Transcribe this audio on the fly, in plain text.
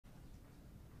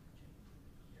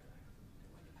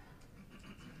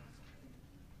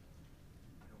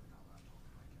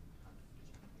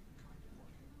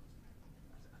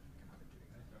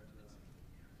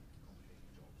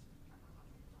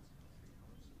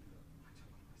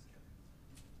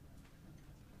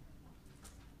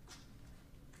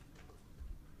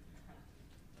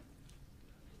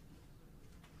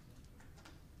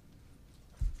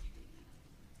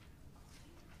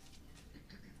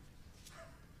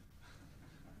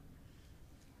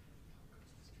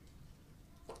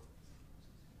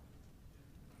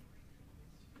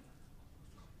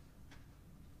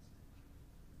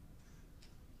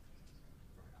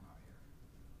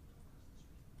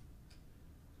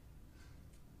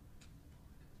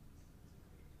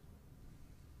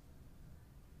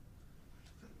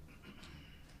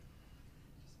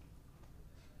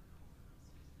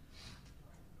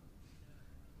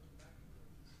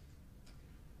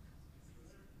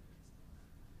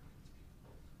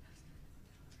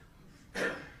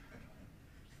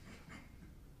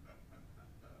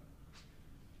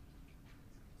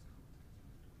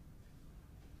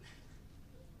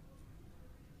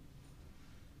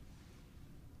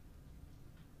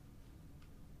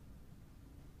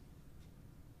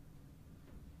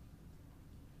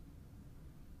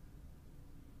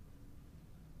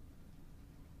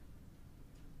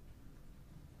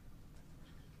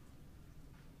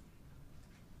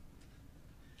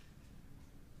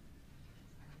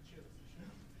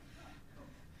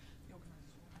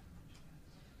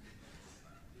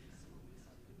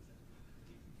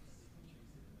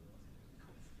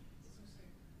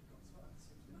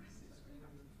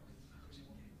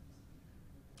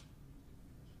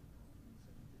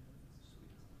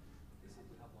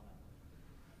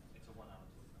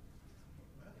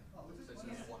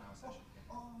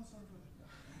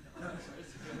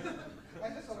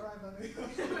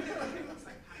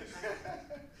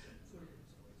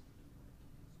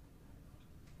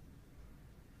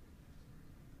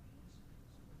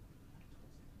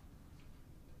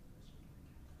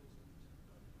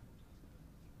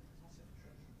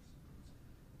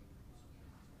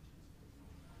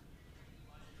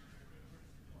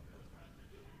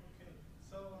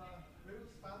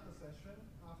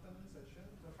Afternoon session.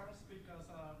 The first speakers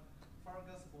are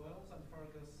Fergus Boyles and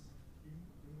Fergus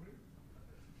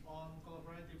on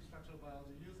collaborative structural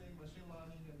biology using machine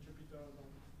learning and Jupyter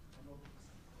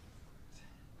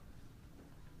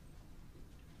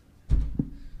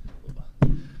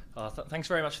notebooks. Thanks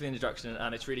very much for the introduction,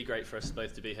 and it's really great for us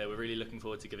both to be here. We're really looking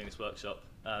forward to giving this workshop.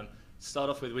 To start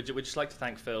off with, we'd just like to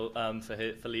thank Phil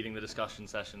for leading the discussion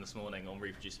session this morning on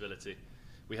reproducibility.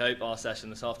 We hope our session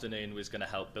this afternoon was going to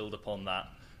help build upon that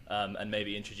and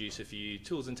maybe introduce a few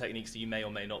tools and techniques that you may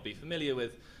or may not be familiar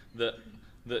with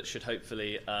that should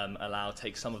hopefully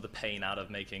take some of the pain out of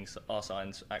making our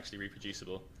science actually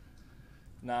reproducible.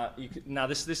 Now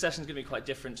this session is going to be quite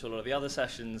different to a lot of the other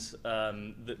sessions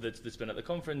that's been at the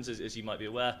conference, as you might be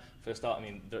aware. For a start, I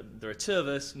mean, there are two of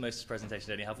us. Most presentations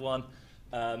only have one.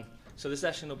 So the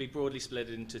session will be broadly split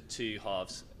into two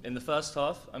halves. In the first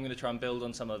half, I'm going to try and build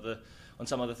on some of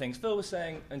the things Phil was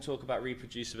saying and talk about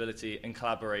reproducibility and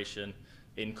collaboration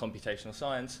in computational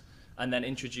science, and then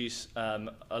introduce a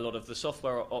lot of the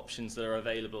software options that are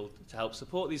available to help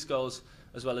support these goals,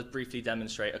 as well as briefly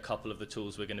demonstrate a couple of the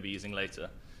tools we're going to be using later.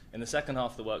 In the second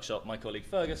half of the workshop, my colleague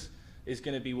Fergus is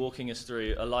going to be walking us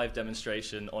through a live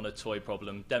demonstration on a toy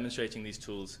problem, demonstrating these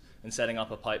tools and setting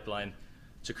up a pipeline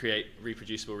to create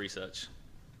reproducible research.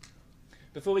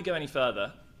 Before we go any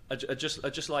further, I'd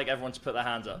just like everyone to put their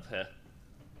hands up here.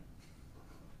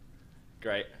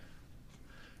 Great.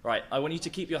 Right, I want you to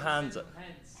keep your hands up.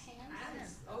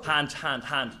 Hand.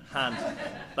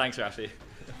 Thanks, Rafi.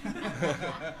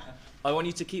 I want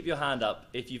you to keep your hand up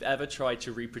if you've ever tried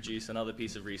to reproduce another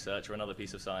piece of research or another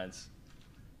piece of science.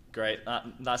 Great,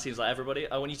 that seems like everybody.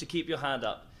 I want you to keep your hand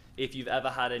up if you've ever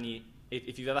had any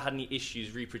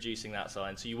issues reproducing that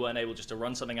science, so you weren't able just to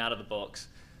run something out of the box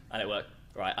and it worked.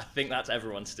 Right, I think that's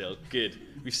everyone still. Good,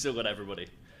 we've still got everybody.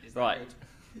 Right.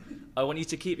 I want you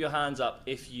to keep your hands up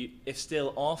if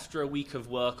still after a week of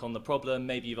work on the problem,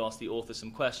 maybe you've asked the author some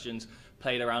questions,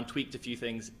 played around, tweaked a few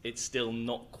things, it's still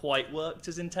not quite worked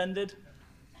as intended.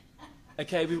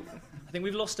 Okay, I think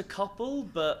we've lost a couple,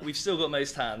 but we've still got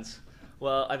most hands.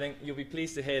 Well, I think you'll be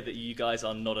pleased to hear that you guys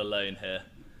are not alone here.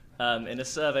 In a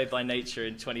survey by Nature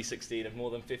in 2016 of more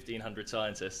than 1,500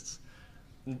 scientists,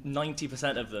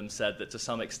 90% of them said that to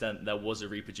some extent there was a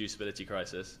reproducibility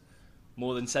crisis.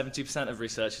 More than 70% of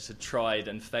researchers had tried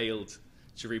and failed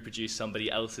to reproduce somebody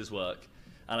else's work.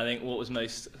 And I think what was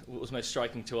most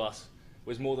striking to us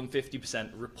was more than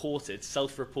 50%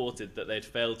 self-reported that they'd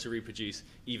failed to reproduce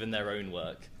even their own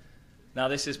work. Now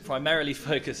this is primarily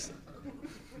focused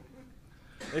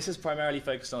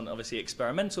on obviously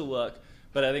experimental work,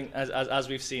 but I think as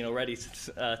we've seen already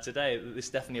today, this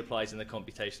definitely applies in the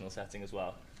computational setting as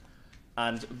well.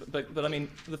 But I mean,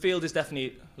 the field is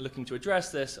definitely looking to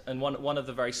address this, and one of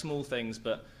the very small things,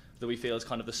 but that we feel is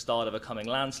kind of the start of a coming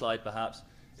landslide, perhaps,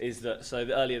 is that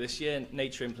earlier this year,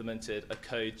 Nature implemented a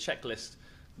code checklist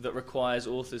that requires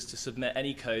authors to submit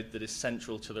any code that is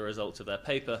central to the results of their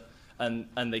paper, and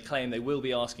they claim they will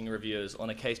be asking reviewers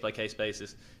on a case-by-case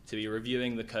basis to be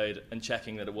reviewing the code and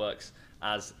checking that it works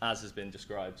as has been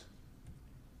described.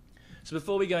 So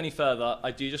before we go any further, I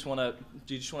do just want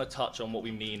to touch on what we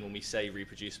mean when we say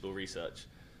reproducible research.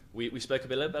 We spoke a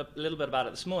little bit about it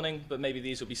this morning, but maybe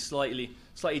these will be slightly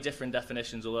different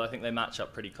definitions, although I think they match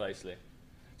up pretty closely.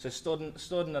 So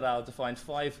Stodden et al. Defined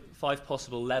five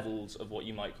possible levels of what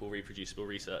you might call reproducible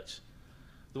research.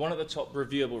 The one at the top,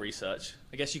 reviewable research.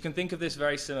 I guess you can think of this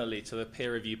very similarly to the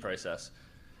peer review process.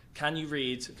 Can you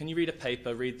read a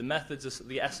paper, read the methods of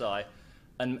the SI,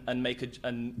 and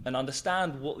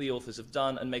understand what the authors have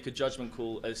done and make a judgment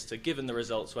call as to, given the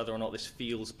results, whether or not this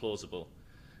feels plausible?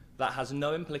 That has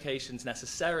no implications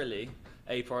necessarily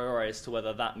a priori as to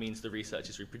whether that means the research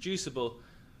is reproducible,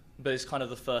 but it's kind of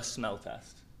the first smell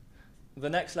test. The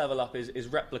next level up is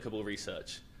replicable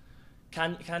research.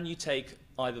 Can you take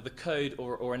either the code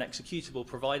or an executable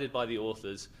provided by the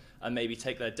authors and maybe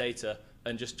take their data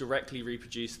and just directly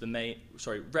replicate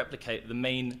the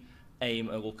main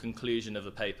aim or conclusion of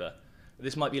the paper?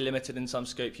 This might be limited in some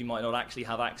scope. You might not actually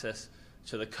have access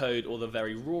to the code or the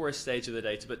very rawest stage of the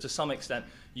data, but to some extent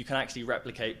you can actually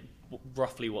replicate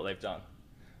roughly what they've done.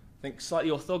 I think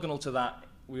slightly orthogonal to that,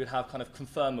 we would have kind of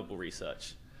confirmable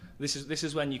research. This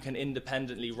is when you can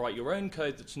independently write your own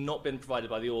code that's not been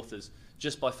provided by the authors,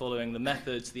 just by following the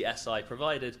methods the SI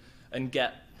provided, and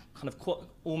get kind of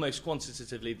almost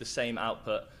quantitatively the same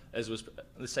output as was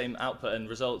the same output and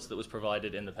results that was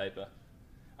provided in the paper.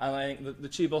 And I think the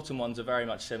two bottom ones are very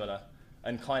much similar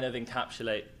and kind of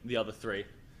encapsulate the other three.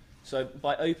 So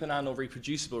by open and or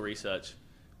reproducible research,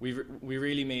 we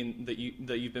really mean that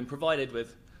you've been provided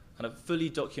with kind of fully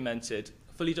documented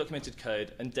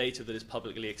code and data that is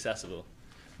publicly accessible.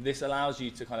 This allows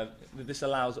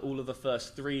all of the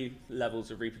first three levels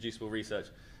of reproducible research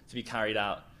to be carried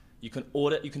out. You can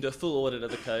do a full audit of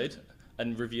the code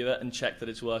and review it and check that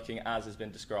it's working as has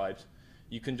been described.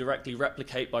 You can directly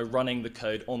replicate by running the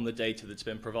code on the data that's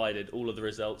been provided, all of the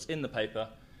results in the paper,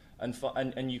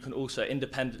 and you can also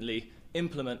independently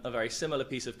implement a very similar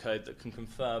piece of code that can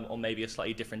confirm on maybe a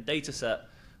slightly different data set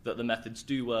that the methods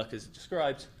do work as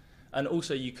described. And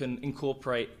also you can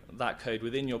incorporate that code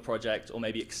within your project or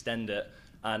maybe extend it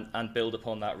and build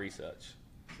upon that research.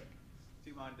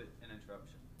 Do you mind an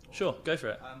interruption? Sure, go for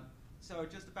it. So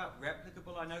just about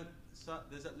replicable, I know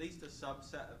there's at least a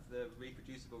subset of the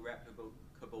reproducible,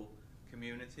 replicable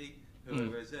community who are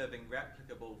reserving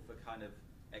replicable for kind of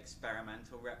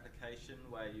experimental replication,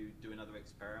 where you do another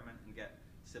experiment and get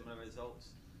similar results,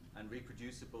 and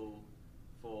reproducible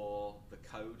for the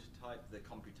code type, the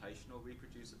computational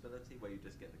reproducibility, where you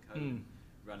just get the code,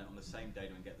 run it on the same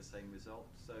data and get the same result.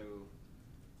 So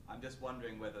I'm just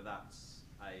wondering whether that's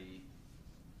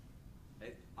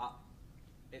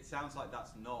it sounds like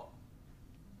that's not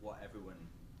what everyone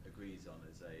agrees on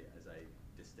as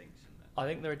a distinction there. I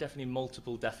think there are definitely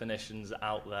multiple definitions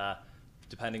out there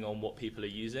depending on what people are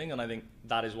using, and I think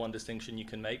that is one distinction you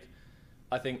can make.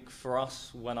 I think for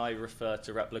us, when I refer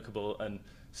to replicable, and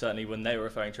certainly when they were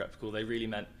referring to replicable, they really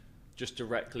meant just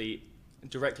directly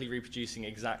reproducing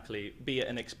exactly, be it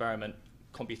an experiment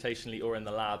computationally or in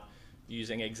the lab,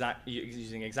 using exactly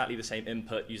the same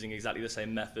input, using exactly the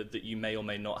same method that you may or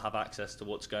may not have access to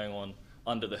what's going on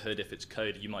under the hood. If it's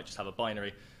code, you might just have a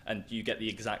binary, and you get the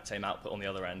exact same output on the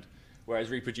other end.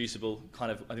 Whereas reproducible,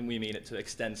 kind of, I think we mean it to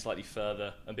extend slightly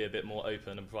further and be a bit more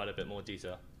open and provide a bit more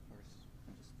detail.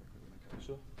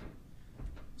 Sure.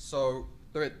 So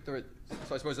I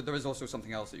suppose that there is also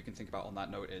something else that you can think about on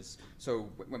that note is, so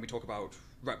when we talk about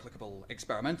replicable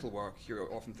experimental work,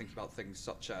 you're often thinking about things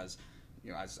such as,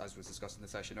 as was discussed in the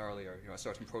session earlier, a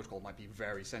certain protocol might be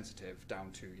very sensitive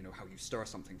down to, how you stir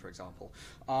something, for example.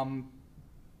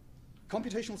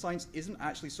 Computational science isn't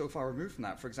actually so far removed from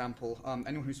that. For example,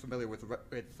 anyone who's familiar with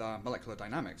molecular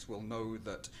dynamics will know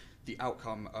that the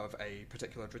outcome of a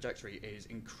particular trajectory is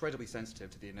incredibly sensitive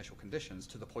to the initial conditions,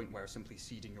 to the point where simply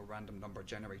seeding your random number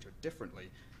generator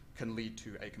differently can lead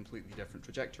to a completely different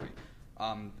trajectory.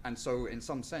 And so in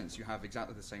some sense, you have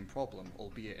exactly the same problem,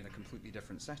 albeit in a completely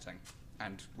different setting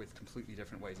and with completely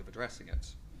different ways of addressing it.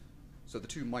 So the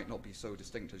two might not be so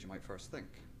distinct as you might first think.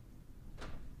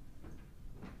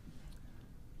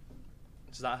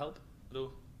 Does that help at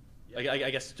all? Yeah.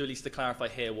 I guess at least to clarify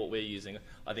here what we're using,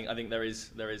 I think there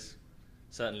is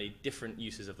certainly different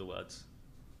uses of the words.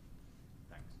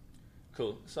 Thanks.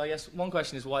 Cool. So I guess one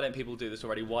question is, why don't people do this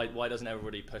already? Why doesn't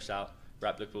everybody push out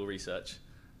replicable research?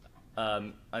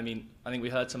 I think we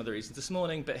heard some of the reasons this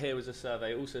morning, but here was a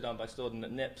survey also done by Storden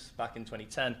at NIPS back in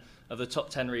 2010 of the top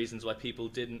 10 reasons why people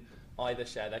didn't either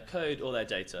share their code or their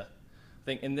data. I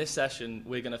think in this session,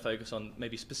 we're going to focus on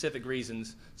maybe specific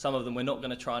reasons. Some of them we're not going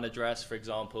to try and address. For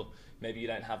example, maybe you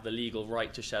don't have the legal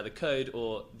right to share the code,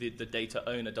 or the data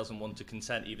owner doesn't want to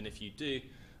consent even if you do.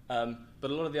 But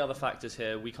a lot of the other factors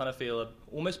here, we kind of feel are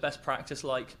almost best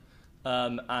practice-like,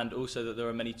 and also that there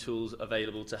are many tools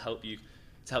available to help you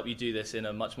do this in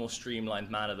a much more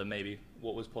streamlined manner than maybe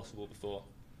what was possible before.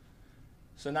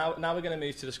 So now we're going to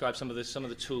move to describe some of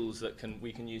the tools that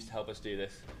we can use to help us do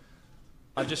this.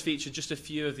 I've just featured just a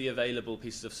few of the available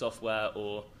pieces of software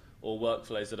or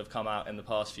workflows that have come out in the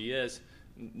past few years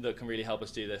that can really help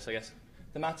us do this. I guess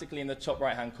thematically in the top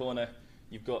right-hand corner,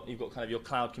 you've got kind of your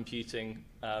cloud computing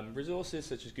resources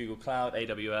such as Google Cloud,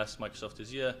 AWS, Microsoft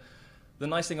Azure. The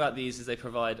nice thing about these is they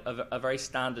provide a very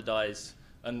standardized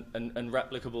and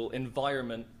replicable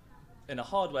environment in a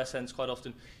hardware sense quite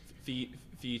often for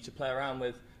you to play around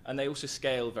with, and they also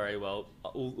scale very well,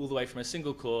 all the way from a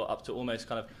single core up to almost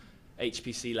kind of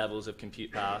HPC levels of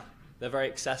compute power. They're very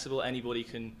accessible. Anybody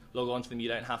can log on to them. You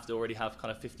don't have to already have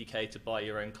kind of 50K to buy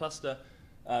your own cluster,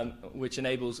 which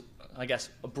enables, I guess,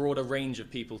 a broader range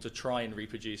of people to try and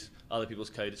reproduce other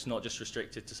people's code. It's not just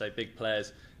restricted to, say, big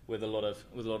players with a lot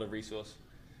of resource.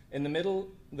 In the middle,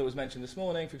 that was mentioned this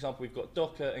morning, for example, we've got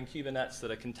Docker and Kubernetes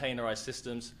that are containerized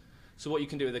systems. So what you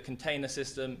can do with a container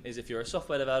system is, if you're a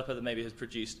software developer that maybe has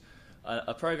produced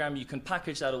a program, you can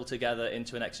package that all together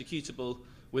into an executable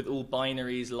with all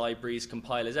binaries, libraries,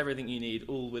 compilers, everything you need,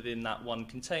 all within that one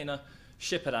container,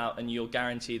 ship it out, and you're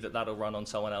guaranteed that that'll run on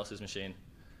someone else's machine.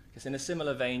 Because in a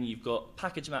similar vein, you've got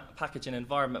package and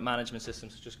environment management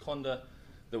systems such as Conda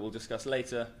that we'll discuss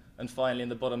later. And finally, in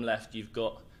the bottom left, you've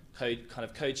got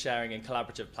code sharing and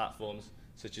collaborative platforms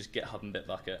such as GitHub and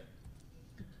Bitbucket.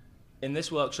 In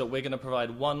this workshop, we're going to provide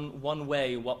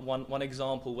one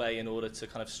example way in order to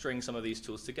kind of string some of these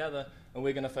tools together, and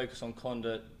we're going to focus on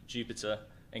Conda, Jupyter,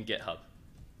 and GitHub.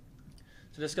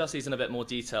 To discuss these in a bit more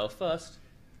detail first,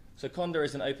 so Conda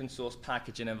is an open source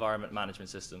package and environment management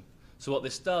system. So what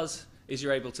this does is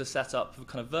you're able to set up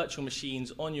kind of virtual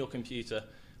machines on your computer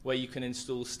where you can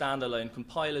install standalone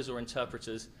compilers or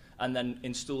interpreters and then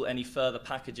install any further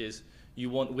packages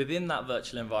you want within that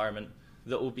virtual environment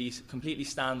that will be completely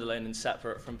standalone and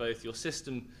separate from both your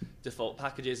system default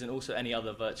packages and also any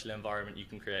other virtual environment you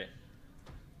can create.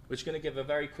 We're just going to give a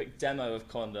very quick demo of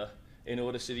Conda in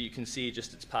order so that you can see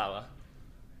just its power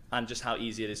and just how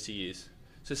easy it is to use.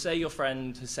 So say your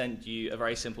friend has sent you a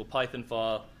very simple Python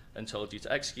file and told you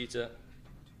to execute it.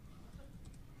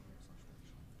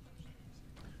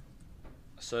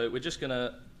 So we're just going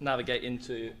to navigate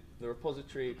into the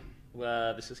repository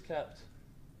where this is kept.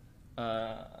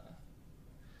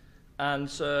 And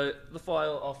so the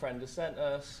file our friend has sent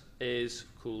us is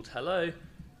called hello.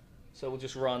 So we'll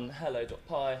just run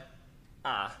hello.py.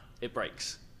 It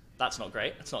breaks. That's not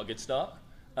great. That's not a good start.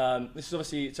 This is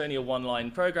obviously, it's only a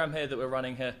one-line program here that we're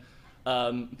running here.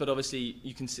 But obviously,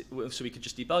 you can see, so we could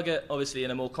just debug it. Obviously, in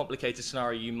a more complicated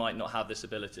scenario, you might not have this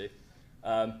ability.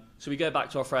 So we go back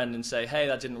to our friend and say, hey,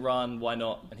 that didn't run, why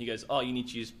not? And he goes, oh, you need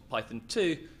to use Python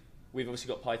 2. We've obviously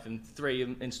got Python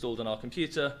 3 installed on our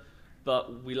computer,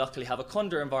 but we luckily have a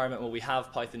Conda environment where we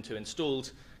have Python 2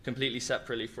 installed completely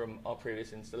separately from our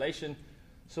previous installation.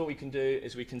 So what we can do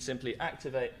is we can simply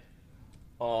activate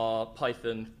our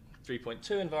Python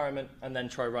 3.2 environment and then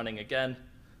try running again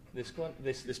this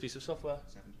piece of software.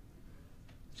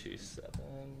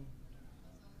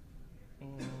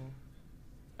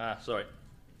 2.7. Sorry.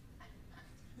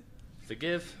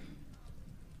 Forgive.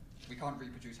 We can't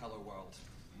reproduce hello world.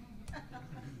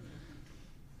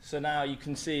 So now you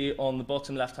can see on the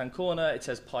bottom left-hand corner, it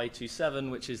says Py27,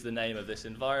 which is the name of this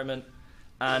environment.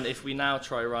 And if we now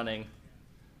try running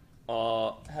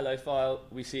our hello file,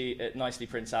 we see it nicely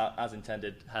prints out, as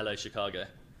intended, hello Chicago.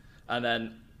 And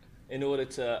then in order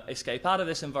to escape out of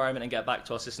this environment and get back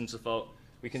to our system's default,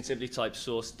 we can simply type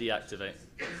source deactivate.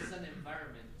 This is an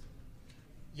environment.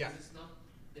 Yeah. It's not,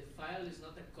 the file is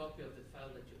not a copy of the file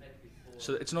that you had before.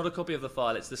 So it's not a copy of the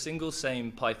file, it's the single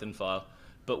same Python file,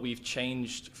 but we've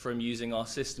changed from using our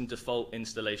system default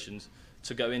installations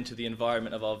to go into the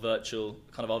environment of our virtual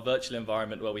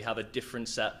environment where we have a different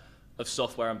set of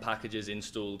software and packages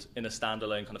installed in a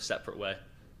standalone kind of separate way.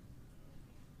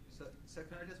 So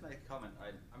can I just make a comment?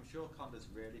 I'm sure Conda's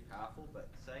really powerful, but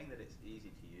saying that it's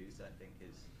easy to use, I think,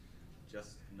 is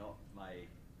just not my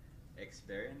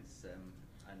experience.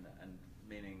 And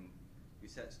meaning you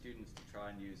set students to try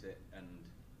and use it, and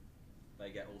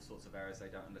they get all sorts of errors they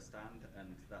don't understand,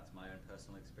 and that's my own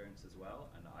personal experience as well,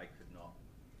 and I could not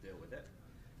deal with it.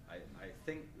 I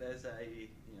think there's a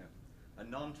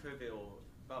non-trivial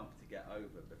bump to get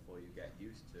over before you get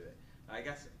used to it. I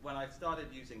guess when I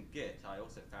started using Git, I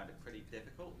also found it pretty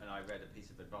difficult, and I read a piece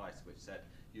of advice which said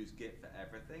use Git for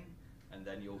everything, and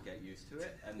then you'll get used to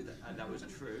it, and that was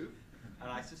true. And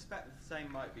I suspect the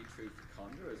same might be true for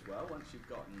Conda as well. Once you've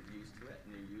gotten used to it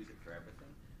and you use it for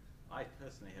everything, I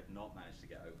personally have not managed to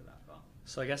get over that bump.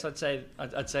 So I guess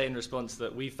I'd say in response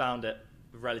that we found it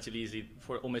relatively easy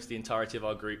for almost the entirety of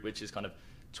our group, which is kind of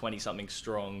 20-something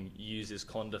strong, uses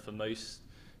Conda for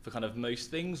kind of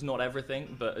most things, not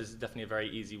everything, but is definitely a very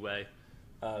easy way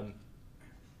to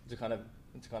kind of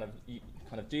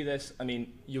do this. I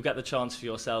mean, you'll get the chance for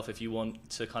yourself if you want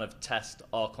to kind of test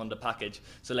our Conda package.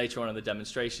 So later on in the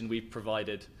demonstration, we've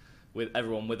provided with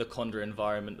everyone with a Conda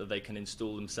environment that they can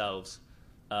install themselves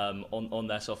on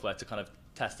their software to kind of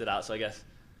test it out. So I guess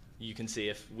you can see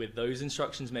if with those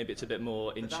instructions, maybe it's a bit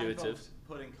more intuitive. That involves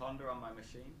putting Conda on my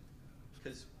machine,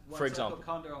 because For example, I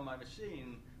put Conda on my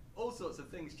machine, all sorts of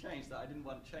things changed that I didn't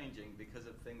want changing because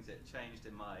of things it changed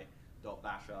in my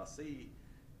 .bashrc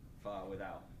file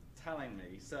without telling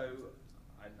me. So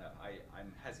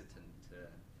I'm hesitant to.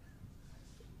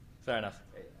 Fair enough.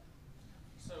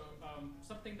 So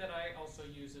something that I also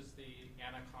use is the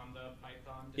Anaconda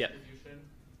Python distribution,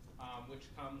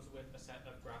 which comes with a set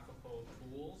of graphical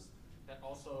tools that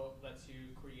also lets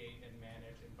you create and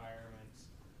manage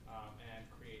environments and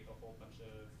create a whole bunch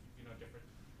of different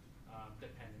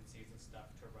dependencies and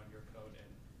stuff to run your code in.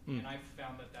 And I've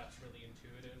found that that's really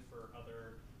intuitive for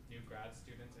other new grad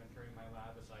students entering my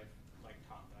lab as I've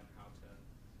taught them how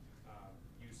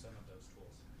to use some of those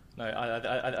tools. No,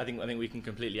 I think we can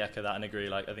completely echo that and agree.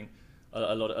 Like, I think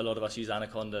a lot of us use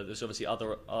Anaconda. There's obviously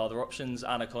other options.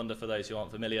 Anaconda, for those who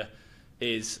aren't familiar,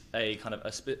 is a kind of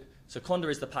so Conda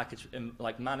is the package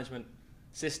management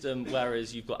system,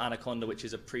 whereas you've got Anaconda, which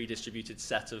is a pre-distributed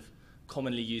set of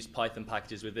commonly used Python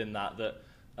packages within that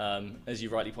as you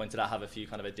rightly pointed out, have a few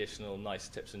kind of additional nice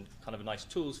tips and kind of nice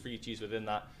tools for you to use within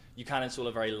that. You can install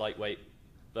a very lightweight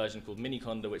version called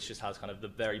Miniconda, which just has kind of the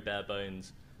very bare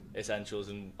bones essentials,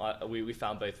 and we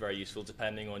found both very useful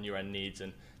depending on your end needs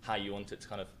and how you want it to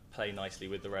kind of play nicely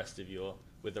with the rest of your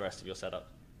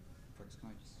setup.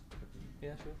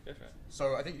 Yeah, sure, go for it.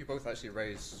 So I think you both actually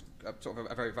raise sort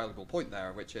of a very valuable point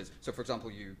there, which is, so for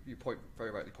example, you very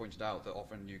rightly pointed out that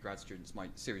often new grad students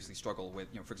might seriously struggle with,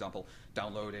 for example,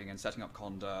 downloading and setting up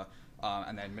Conda,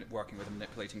 and then working with and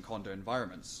manipulating Conda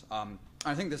environments.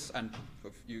 I think this, and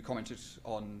you commented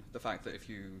on the fact that if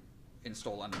you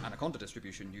install an Anaconda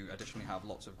distribution, you additionally have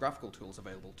lots of graphical tools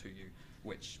available to you,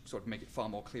 which sort of make it far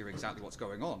more clear exactly what's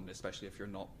going on, especially if you're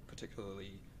not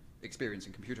particularly experienced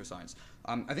in computer science.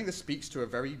 I think this speaks to a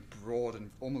very broad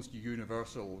and almost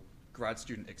universal grad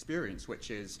student experience, which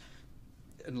is,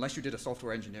 unless you did a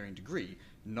software engineering degree,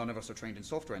 none of us are trained in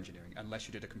software engineering. Unless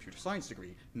you did a computer science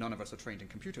degree, none of us are trained in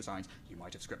computer science. You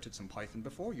might have scripted some Python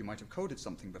before, you might have coded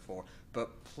something before,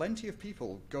 but plenty of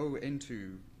people go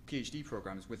into PhD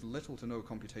programs with little to no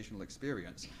computational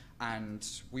experience, and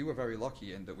we were very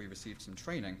lucky in that we received some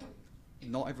training.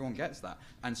 Not everyone gets that,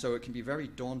 and so it can be very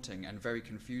daunting and very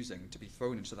confusing to be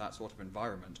thrown into that sort of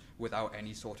environment without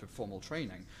any sort of formal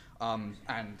training.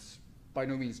 And by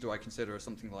no means do I consider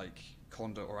something like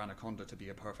Conda or Anaconda to be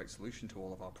a perfect solution to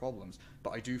all of our problems, but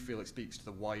I do feel it speaks to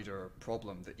the wider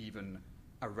problem that even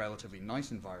a relatively nice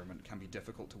environment can be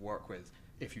difficult to work with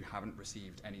if you haven't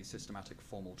received any systematic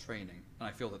formal training. And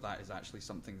I feel that that is actually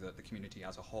something that the community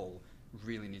as a whole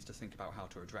really needs to think about how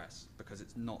to address, because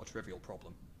it's not a trivial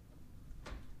problem.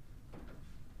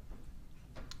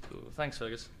 Cool. Thanks,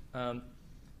 Fergus.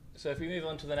 So if we move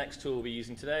on to the next tool we'll be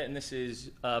using today, and this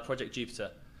is Project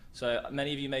Jupyter. So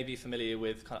many of you may be familiar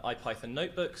with kind of IPython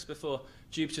notebooks before.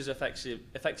 Jupyter is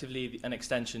effectively an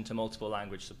extension to multiple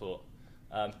language support.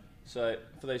 So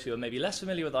for those who are maybe less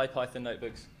familiar with IPython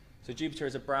notebooks, so Jupyter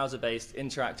is a browser-based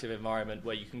interactive environment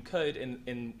where you can code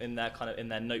in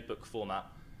their notebook format.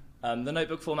 The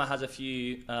notebook format has a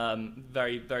few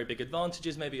very, very big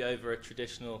advantages maybe over a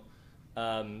traditional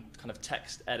kind of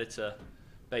text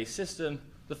editor-based system.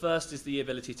 The first is the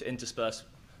ability to intersperse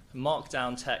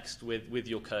markdown text with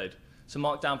your code. So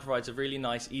Markdown provides a really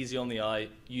nice, easy on the eye,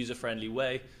 user-friendly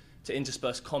way to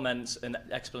intersperse comments and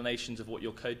explanations of what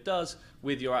your code does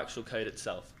with your actual code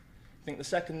itself. I think the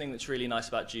second thing that's really nice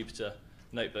about Jupyter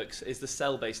notebooks is the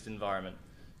cell-based environment.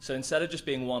 So instead of just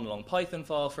being one long Python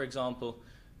file, for example,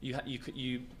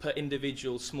 you put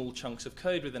individual small chunks of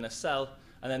code within a cell,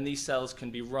 and then these cells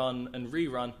can be run and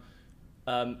rerun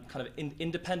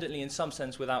independently in some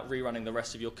sense without rerunning the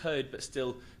rest of your code, but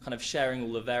still kind of sharing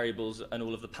all the variables and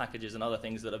all of the packages and other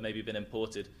things that have maybe been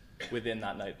imported within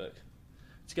that notebook.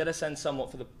 To get a sense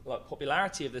somewhat for the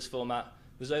popularity of this format,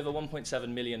 there's over 1.7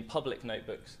 million public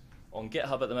notebooks on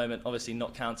GitHub at the moment, obviously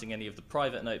not counting any of the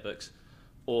private notebooks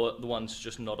or the ones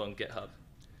just not on GitHub.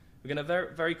 We're going to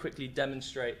very, very quickly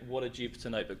demonstrate what a Jupyter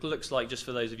notebook looks like, just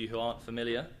for those of you who aren't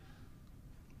familiar.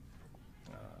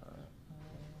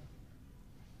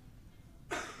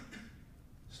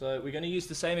 So we're going to use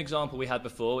the same example we had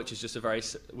before, which is just a very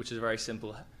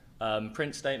simple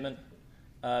print statement.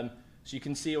 So you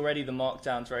can see already the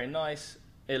markdown's very nice.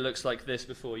 It looks like this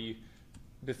before you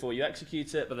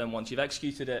execute it, but then once you've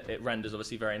executed it, it renders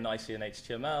obviously very nicely in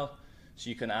HTML. So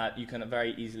you can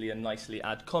very easily and nicely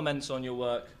add comments on your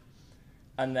work.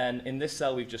 And then in this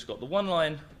cell, we've just got the one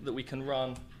line that we can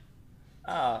run.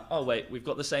 Oh wait, we've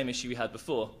got the same issue we had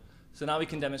before. So now we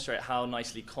can demonstrate how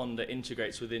nicely Conda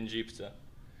integrates within Jupyter.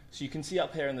 So you can see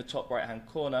up here in the top right-hand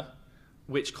corner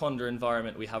which Conda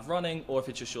environment we have running, or if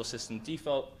it's just your system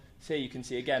default. So here you can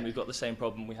see again, we've got the same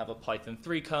problem. We have a Python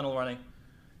 3 kernel running.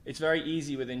 It's very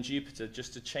easy within Jupyter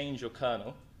just to change your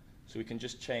kernel. So we can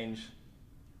just change,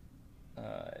 if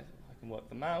I can work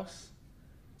the mouse,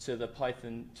 to the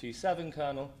Python 2.7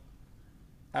 kernel,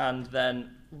 and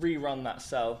then rerun that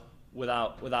cell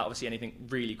without obviously anything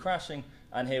really crashing.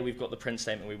 And here we've got the print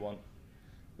statement we want.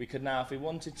 We could now, if we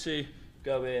wanted to,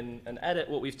 go in and edit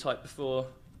what we've typed before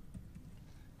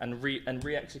and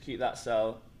re-execute that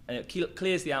cell, and it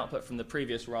clears the output from the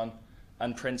previous run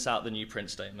and prints out the new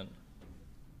print statement.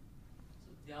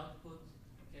 So the output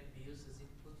can be used as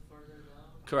input further down?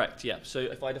 Correct, yeah. So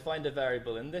if I defined a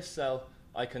variable in this cell,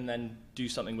 I can then do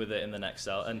something with it in the next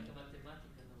cell. And Like a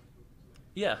mathematical notebook.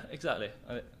 yeah, exactly.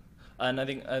 And I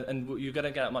think, and you're going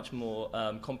to get a much more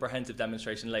comprehensive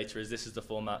demonstration later, as this is the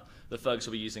format that Fergus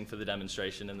will be using for the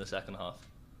demonstration in the second half.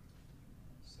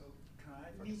 So can I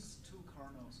mix two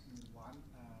kernels in one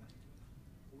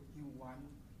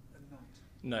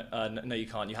node? No, you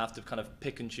can't. You have to kind of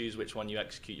pick and choose which one you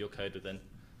execute your code within.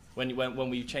 When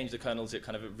we change the kernels, it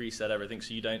kind of reset everything,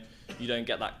 so you don't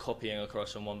get that copying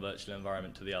across from one virtual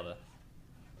environment to the other.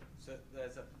 So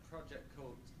there's a project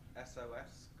called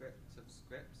SOS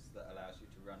scripts that allows you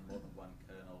to run more than one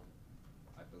kernel,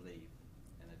 I believe,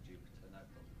 in a Jupyter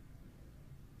notebook.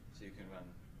 So you can run.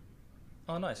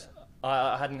 Oh, nice. Yeah.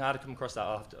 I hadn't come across that.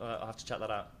 I'll have to check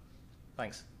that out.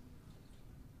 Thanks.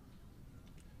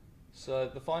 So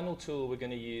the final tool we're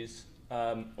going to use,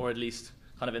 or at least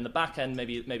kind of in the back end,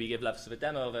 maybe give less of a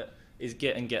demo of it, is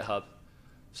Git and GitHub.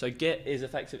 So Git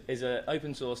is an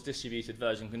open source distributed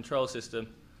version control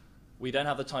system. We don't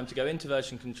have the time to go into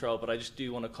version control, but I just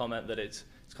do want to comment that it's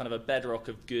kind of a bedrock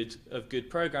of good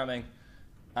programming,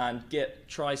 and Git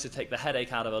tries to take the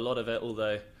headache out of a lot of it,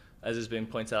 although, as has been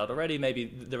pointed out already, maybe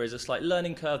there is a slight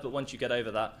learning curve, but once you get over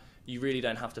that, you really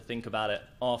don't have to think about it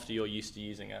after you're used to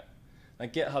using it.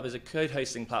 And GitHub is a code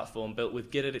hosting platform built with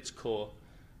Git at its core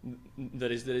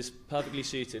that is perfectly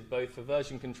suited both for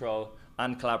version control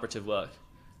and collaborative work.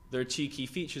 There are two key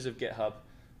features of GitHub,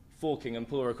 forking and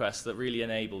pull requests, that really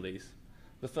enable these.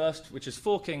 The first, which is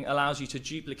forking, allows you to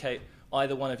duplicate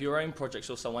either one of your own projects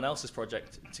or someone else's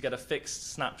project to get a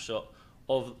fixed snapshot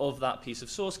of that piece of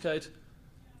source code,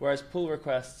 whereas pull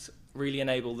requests really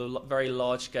enable the very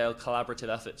large-scale collaborative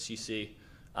efforts you see,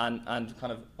 and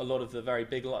kind of a lot of the very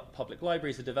big public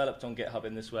libraries are developed on GitHub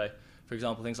in this way. For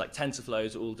example, things like TensorFlow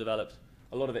is all developed.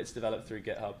 A lot of it's developed through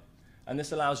GitHub. And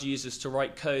this allows users to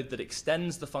write code that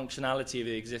extends the functionality of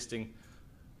the existing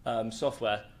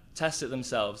software, test it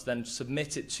themselves, then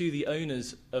submit it to the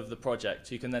owners of the project,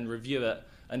 who can then review it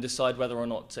and decide whether or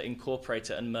not to incorporate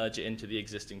it and merge it into the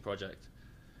existing project.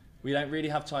 We don't really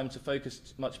have time to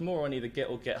focus much more on either Git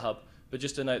or GitHub, but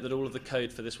just to note that all of the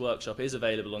code for this workshop is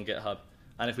available on GitHub,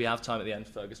 and if we have time at the end,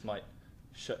 Fergus might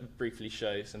briefly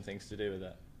show some things to do with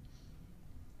it.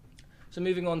 So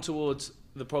moving on towards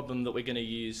the problem that we're going to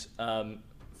use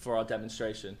for our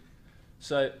demonstration.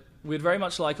 So we'd very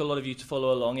much like a lot of you to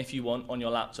follow along if you want on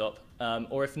your laptop,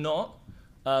 or if not,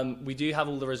 we do have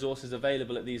all the resources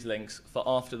available at these links for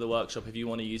after the workshop if you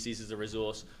want to use these as a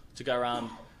resource to go around,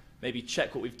 maybe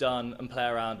check what we've done and play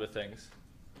around with things.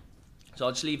 So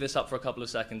I'll just leave this up for a couple of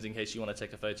seconds in case you want to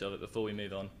take a photo of it before we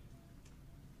move on.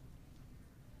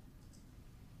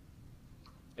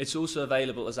 It's also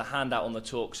available as a handout on the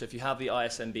talk, so if you have the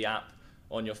ISMB app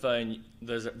on your phone,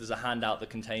 there's a handout that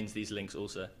contains these links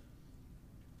also.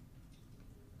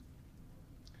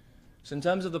 So in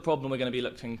terms of the problem we're going to be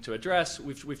looking to address,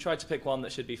 we've tried to pick one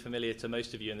that should be familiar to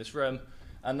most of you in this room,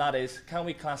 and that is, can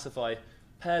we classify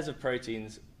pairs of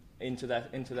proteins into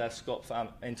their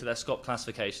SCOP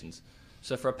classifications?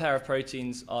 So for a pair of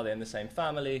proteins, are they in the same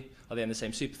family? Are they in the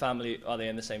same superfamily? Are they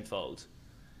in the same fold?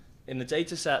 In the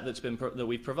data set that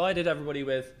we've provided everybody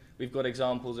with, we've got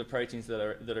examples of proteins that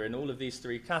are in all of these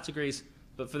three categories.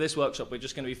 But for this workshop, we're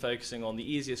just going to be focusing on the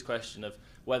easiest question of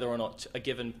whether or not a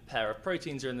given pair of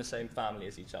proteins are in the same family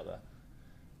as each other.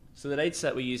 So the data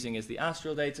set we're using is the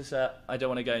Astral data set. I don't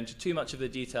want to go into too much of the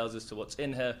details as to what's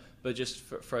in here, but just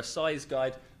for a size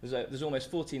guide, there's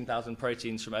almost 14,000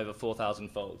 proteins from over 4,000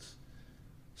 folds.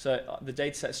 So the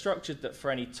data set is structured that for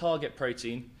any target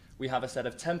protein, we have a set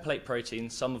of template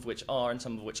proteins, some of which are and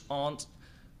some of which aren't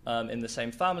in the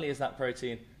same family as that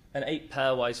protein, and 8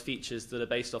 pairwise features that are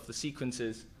based off the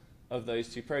sequences of those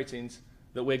two proteins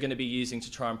that we're going to be using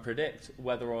to try and predict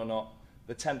whether or not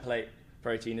the template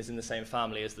protein is in the same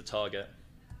family as the target.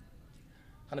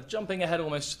 Kind of jumping ahead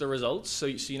almost to the results, so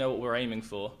you know what we're aiming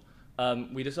for.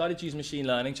 We decided to use machine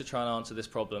learning to try and answer this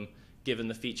problem, given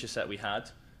the feature set we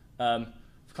had.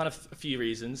 For kind of a few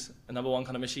reasons. Number one,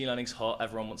 kind of machine learning's hot,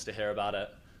 everyone wants to hear about it.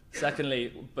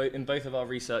 Secondly, in both of our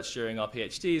research during our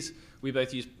PhDs, we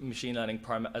both use machine learning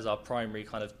as our primary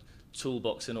kind of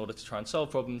toolbox in order to try and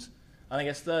solve problems. And I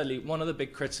guess thirdly, one of the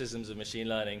big criticisms of machine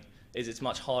learning is it's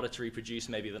much harder to reproduce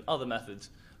maybe than other methods.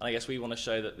 And I guess we want to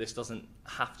show that this doesn't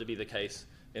have to be the case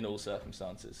in all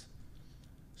circumstances.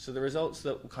 So the results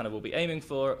that kind of we'll be aiming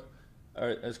for are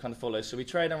as kind of follows. So we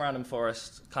trained a random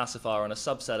forest classifier on a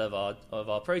subset of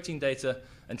our protein data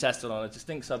and tested on a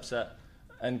distinct subset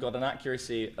and got an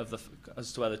accuracy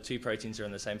as to whether two proteins are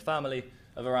in the same family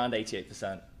of around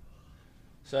 88%.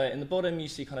 So in the bottom, you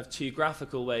see kind of two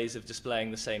graphical ways of displaying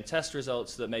the same test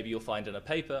results that maybe you'll find in a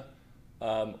paper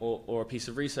or a piece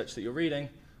of research that you're reading.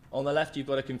 On the left, you've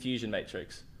got a confusion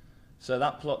matrix. So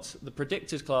that plots the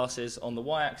predicted classes on the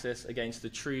y-axis against the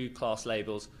true class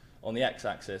labels on the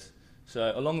x-axis.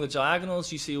 So along the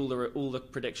diagonals, you see all the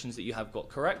predictions that you have got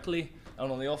correctly,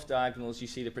 and on the off diagonals, you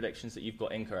see the predictions that you've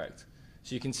got incorrect.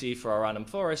 So you can see for our random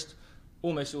forest,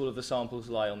 almost all of the samples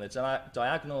lie on the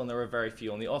diagonal, and there are very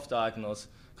few on the off diagonals,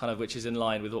 kind of which is in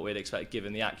line with what we'd expect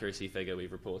given the accuracy figure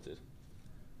we've reported.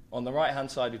 On the right-hand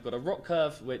side, we've got a ROC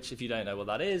curve, which, if you don't know what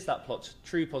that is, that plots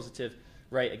true positive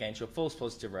rate against your false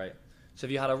positive rate. So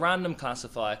if you had a random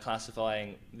classifier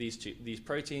classifying these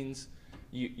proteins,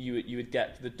 you would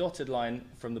get the dotted line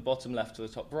from the bottom left to the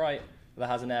top right that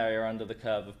has an area under the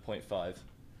curve of 0.5.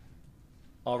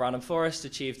 Our random forest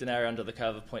achieved an area under the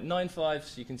curve of 0.95,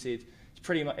 so you can see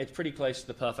it's pretty close to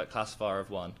the perfect classifier of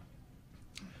 1.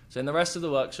 So in the rest of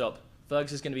the workshop,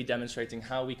 Fergus is going to be demonstrating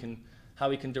how we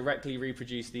can directly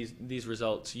reproduce these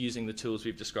results using the tools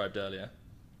we've described earlier.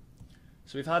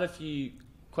 So we've had a few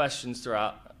questions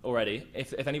throughout already.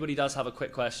 If anybody does have a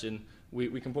quick question,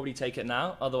 we can probably take it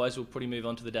now. Otherwise, we'll probably move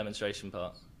on to the demonstration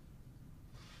part.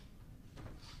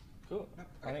 Cool.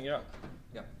 I think you're up.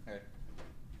 Yeah. Okay.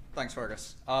 Thanks,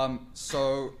 Fergus.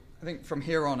 So I think from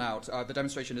here on out, the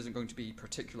demonstration isn't going to be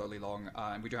particularly long,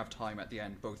 and we do have time at the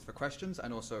end both for questions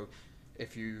and also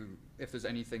if there's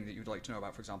anything that you'd like to know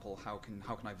about, for example, how can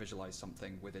I visualize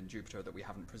something within Jupyter that we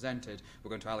haven't presented, we're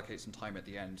going to allocate some time at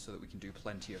the end so that we can do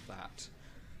plenty of that.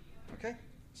 Okay,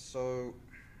 so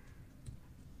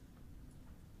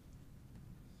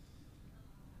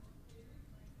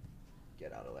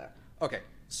get out of there. Okay,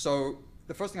 so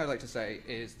the first thing I'd like to say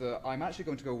is that I'm actually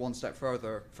going to go one step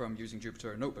further from using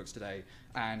Jupyter notebooks today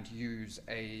and use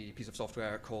a piece of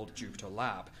software called Jupyter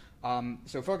Lab.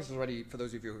 So Fergus has already, for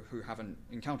those of you who haven't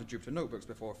encountered Jupyter notebooks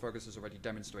before, Fergus has already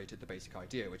demonstrated the basic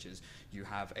idea, which is you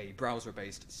have a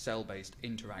browser-based, cell-based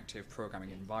interactive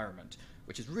programming environment,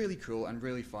 which is really cool and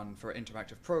really fun for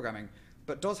interactive programming,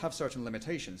 but does have certain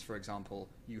limitations. For example,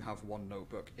 you have one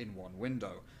notebook in one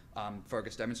window.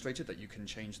 Fergus demonstrated that you can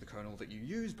change the kernel that you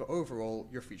use, but overall,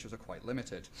 your features are quite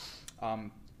limited.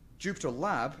 Jupyter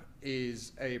Lab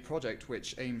is a project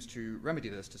which aims to remedy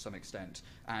this to some extent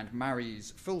and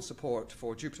marries full support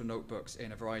for Jupyter notebooks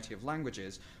in a variety of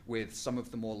languages with some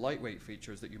of the more lightweight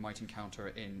features that you might encounter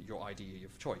in your IDE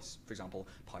of choice. For example,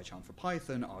 PyCharm for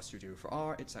Python, RStudio for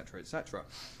R, etc., etc.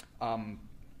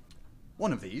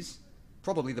 One of these,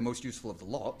 probably the most useful of the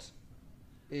lot,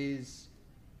 is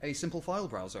a simple file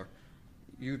browser.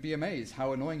 You'd be amazed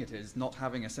how annoying it is not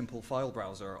having a simple file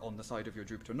browser on the side of your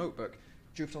Jupyter notebook.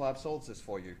 Jupyter Lab solves this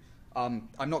for you. I'm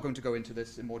not going to go into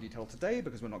this in more detail today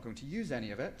because we're not going to use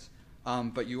any of it,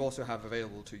 but you also have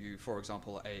available to you, for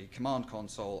example, a command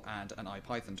console and an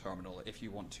IPython terminal if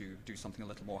you want to do something a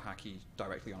little more hacky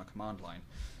directly on a command line.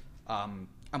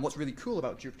 And what's really cool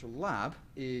about Jupyter Lab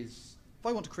is if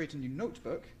I want to create a new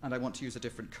notebook and I want to use a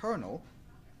different kernel,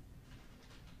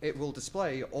 it will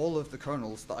display all of the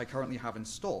kernels that I currently have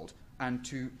installed. And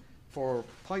for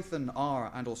Python,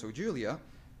 R, and also Julia,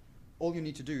 all you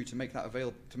need to do to make that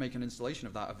to make an installation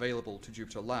of that available to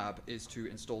Jupyter Lab is to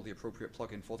install the appropriate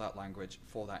plugin for that language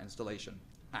for that installation.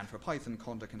 And for Python,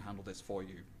 Conda can handle this for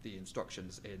you. The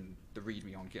instructions in the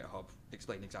README on GitHub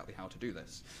explain exactly how to do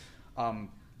this.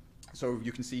 So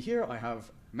you can see here I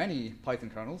have many Python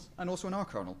kernels and also an R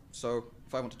kernel. So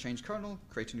if I want to change kernel,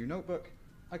 create a new notebook,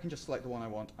 I can just select the one I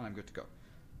want and I'm good to go.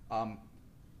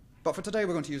 But for today,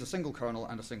 we're going to use a single kernel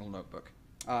and a single notebook.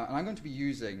 And I'm going to be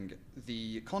using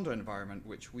the Conda environment,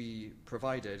 which we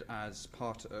provided as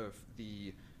part of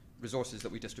the resources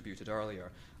that we distributed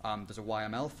earlier. There's a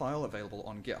YML file available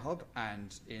on GitHub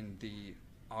and in the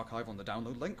archive on the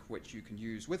download link, which you can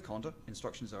use with Conda.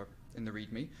 Instructions are in the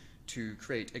README to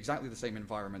create exactly the same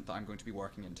environment that I'm going to be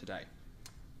working in today.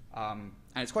 And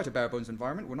it's quite a bare bones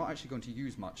environment. We're not actually going to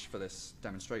use much for this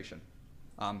demonstration.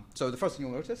 So the first thing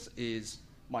you'll notice is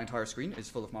my entire screen is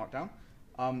full of Markdown.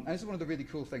 And this is one of the really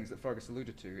cool things that Fergus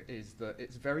alluded to, is that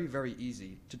it's very, very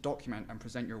easy to document and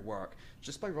present your work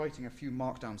just by writing a few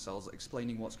Markdown cells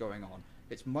explaining what's going on.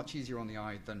 It's much easier on the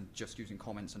eye than just using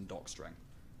comments and docstring.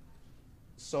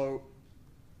 So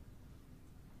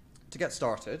to get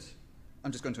started,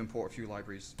 I'm just going to import a few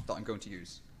libraries that I'm going to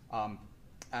use.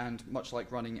 And much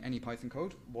like running any Python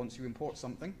code, once you import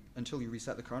something, until you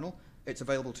reset the kernel, it's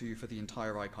available to you for the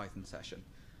entire IPython session.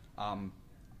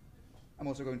 I'm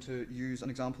also going to use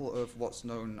an example of what's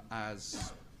known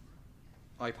as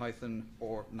IPython,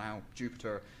 or now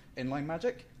Jupyter, inline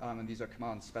magic. And these are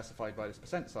commands specified by this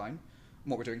 %sign. And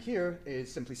what we're doing here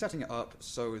is simply setting it up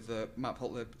so the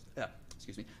Matplotlib's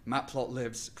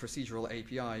procedural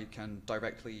API can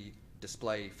directly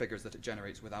display figures that it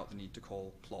generates without the need to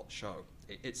call plot show.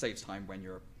 It saves time when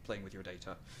you're playing with your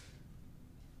data.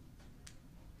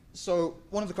 So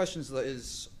one of the questions that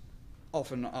is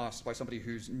often asked by somebody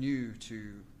who's new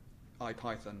to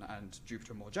IPython and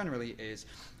Jupyter more generally is,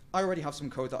 I already have some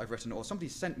code that I've written, or somebody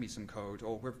sent me some code,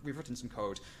 or we've written some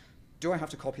code. Do I have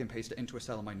to copy and paste it into a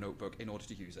cell in my notebook in order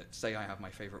to use it? Say I have my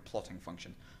favorite plotting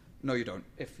function. No, you don't.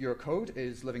 If your code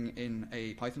is living in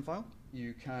a Python file,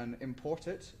 you can import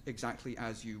it exactly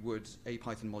as you would a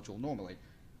Python module normally.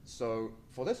 So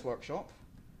for this workshop,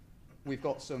 we've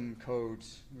got some code.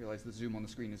 I realize the zoom on the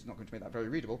screen is not going to make that very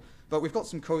readable, but we've got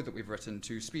some code that we've written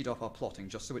to speed up our plotting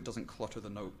just so it doesn't clutter the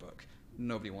notebook.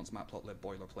 Nobody wants matplotlib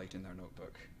boilerplate in their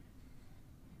notebook.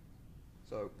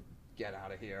 So get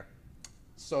out of here.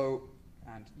 So,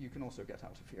 and you can also get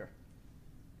out of here.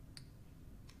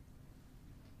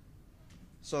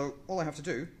 So all I have to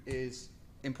do is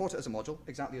import it as a module,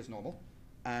 exactly as normal,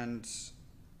 and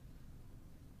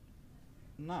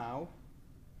now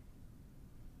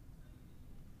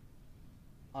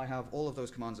I have all of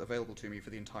those commands available to me for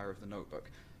the entire of the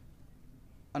notebook.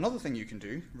 Another thing you can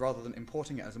do, rather than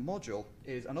importing it as a module,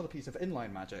 is another piece of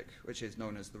inline magic, which is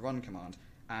known as the run command.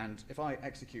 And if I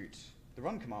execute the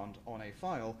run command on a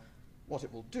file, what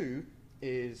it will do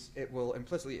is it will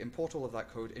implicitly import all of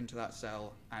that code into that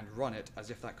cell and run it as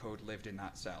if that code lived in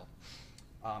that cell,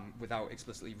 without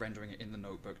explicitly rendering it in the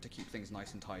notebook to keep things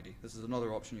nice and tidy. This is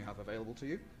another option you have available to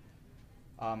you.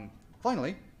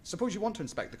 Finally, suppose you want to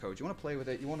inspect the code. You want to play with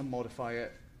it. You want to modify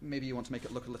it. Maybe you want to make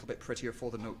it look a little bit prettier for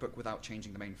the notebook without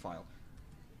changing the main file.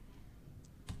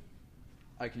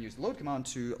 I can use the load command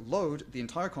to load the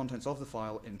entire contents of the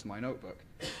file into my notebook.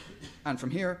 And from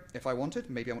here, if I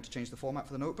wanted, maybe I want to change the format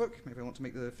for the notebook, maybe I want to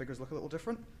make the figures look a little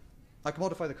different, I can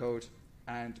modify the code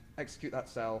and execute that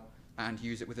cell and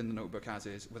use it within the notebook as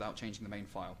is without changing the main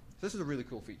file. So this is a really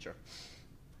cool feature.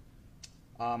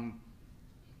 And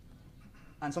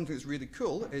something that's really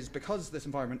cool is because this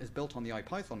environment is built on the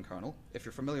IPython kernel, if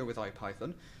you're familiar with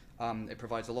IPython, it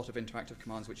provides a lot of interactive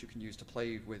commands which you can use to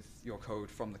play with your code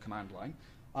from the command line.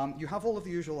 You have all of the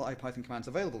usual IPython commands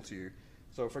available to you.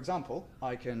 So for example,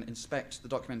 I can inspect the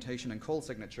documentation and call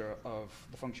signature of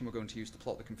the function we're going to use to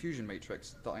plot the confusion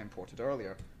matrix that I imported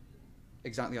earlier,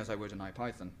 exactly as I would in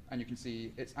IPython. And you can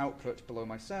see its output below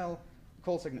my cell,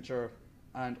 call signature,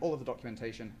 and all of the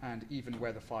documentation, and even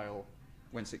where the file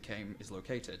whence it came is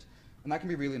located. And that can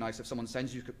be really nice if someone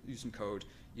sends you some code,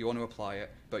 you want to apply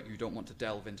it, but you don't want to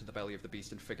delve into the belly of the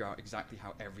beast and figure out exactly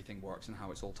how everything works and how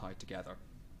it's all tied together.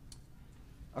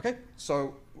 Okay,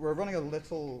 so we're running a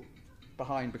little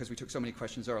behind because we took so many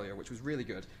questions earlier, which was really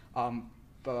good.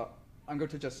 But I'm going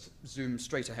to just zoom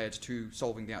straight ahead to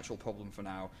solving the actual problem for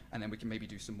now, and then we can maybe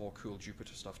do some more cool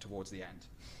Jupyter stuff towards the end.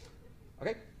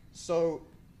 Okay, so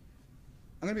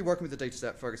I'm going to be working with the data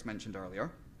set Fergus mentioned earlier.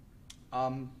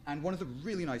 And one of the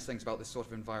really nice things about this sort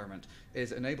of environment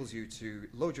is it enables you to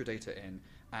load your data in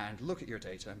and look at your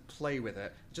data and play with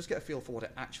it, just get a feel for what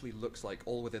it actually looks like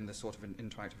all within this sort of an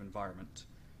interactive environment.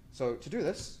 So to do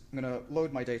this, I'm going to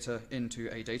load my data into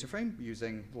a data frame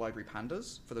using the library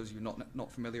pandas. For those of you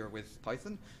not familiar with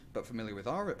Python, but familiar with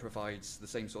R, it provides the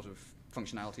same sort of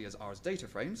functionality as R's data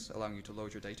frames, allowing you to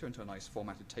load your data into a nice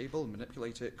formatted table,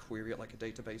 manipulate it, query it like a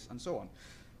database, and so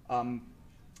on.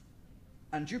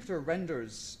 And Jupyter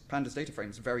renders pandas data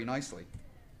frames very nicely.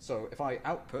 So if I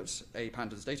output a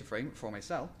pandas data frame for my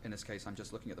cell, in this case I'm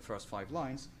just looking at the first 5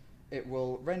 lines, it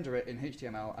will render it in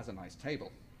HTML as a nice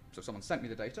table. So if someone sent me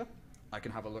the data, I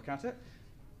can have a look at it.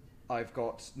 I've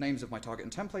got names of my target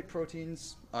and template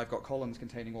proteins, I've got columns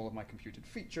containing all of my computed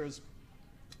features,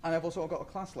 and I've also got a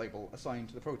class label assigned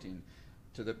to the protein,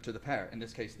 to the pair. In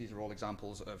this case, these are all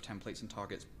examples of templates and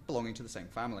targets belonging to the same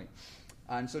family.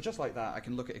 And so just like that, I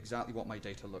can look at exactly what my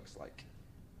data looks like.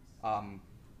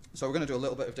 So we're going to do a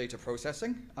little bit of data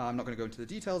processing. I'm not going to go into the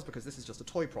details because this is just a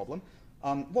toy problem.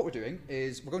 What we're doing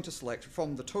is we're going to select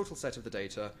from the total set of the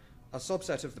data a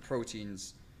subset of the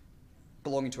proteins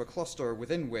belonging to a cluster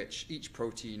within which each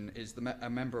protein is a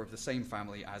member of the same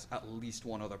family as at least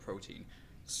one other protein.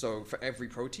 So for every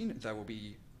protein,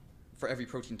 for every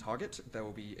protein target, there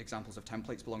will be examples of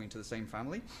templates belonging to the same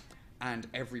family. And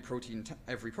every protein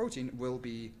will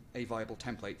be a viable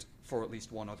template for at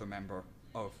least one other member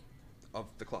of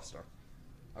the cluster.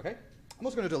 Okay? I'm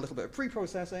also going to do a little bit of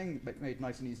pre-processing, made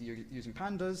nice and easy using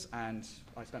pandas, and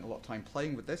I spent a lot of time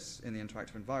playing with this in the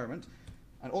interactive environment.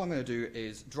 And all I'm going to do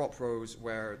is drop rows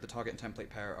where the target and template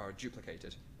pair are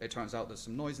duplicated. It turns out there's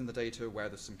some noise in the data where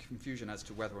there's some confusion as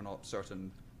to whether or not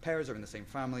certain pairs are in the same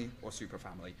family or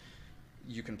superfamily.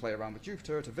 You can play around with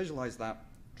Jupyter to visualize that,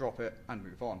 drop it, and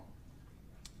move on.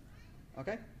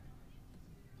 Okay?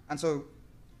 And so,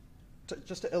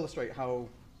 just to illustrate how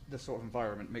this sort of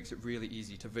environment makes it really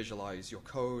easy to visualize your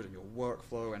code and your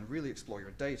workflow and really explore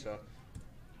your data.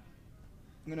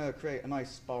 I'm going to create a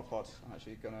nice bar plot. I'm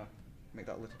actually going to make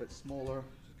that a little bit smaller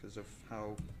because of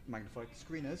how magnified the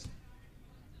screen is. So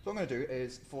what I'm going to do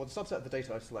is, for the subset of the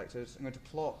data I've selected, I'm going to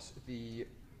plot the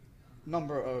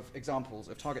number of examples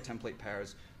of target template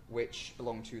pairs which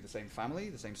belong to the same family,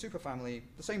 the same superfamily,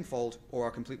 the same fold, or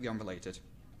are completely unrelated.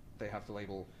 They have the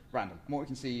label random. And what we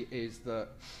can see is that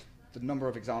the number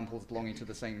of examples belonging to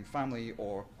the same family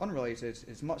or unrelated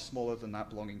is much smaller than that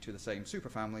belonging to the same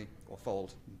superfamily or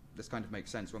fold. This kind of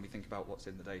makes sense when we think about what's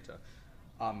in the data.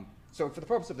 So for the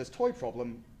purpose of this toy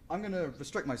problem, I'm going to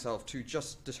restrict myself to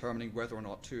just determining whether or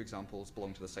not two examples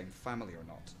belong to the same family or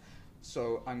not.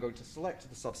 So I'm going to select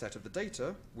the subset of the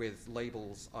data with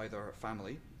labels either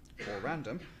family or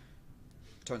random.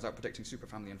 Turns out predicting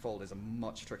superfamily and fold is a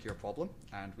much trickier problem,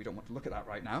 and we don't want to look at that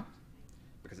right now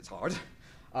because it's hard.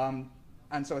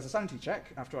 And so as a sanity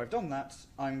check, after I've done that,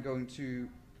 I'm going to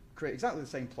create exactly the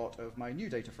same plot of my new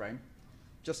data frame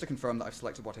just to confirm that I've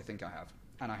selected what I think I have.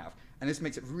 And I have. And this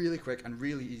makes it really quick and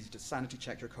really easy to sanity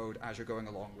check your code as you're going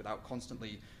along without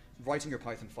constantly writing your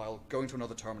Python file, going to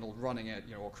another terminal, running it,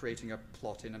 or creating a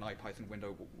plot in an IPython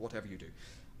window, whatever you do.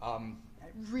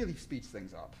 It really speeds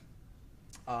things up.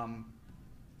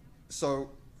 So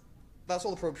that's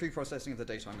all the pre-processing of the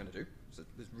data I'm going to do. So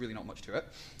there's really not much to it.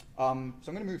 So I'm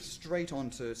going to move straight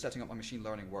on to setting up my machine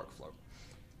learning workflow.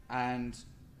 And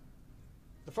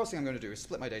the first thing I'm going to do is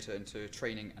split my data into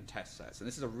training and test sets. And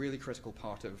this is a really critical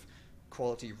part of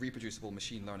quality, reproducible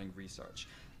machine learning research.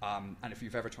 And if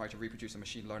you've ever tried to reproduce a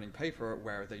machine learning paper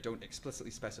where they don't explicitly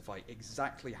specify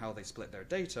exactly how they split their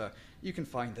data, you can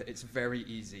find that it's very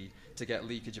easy to get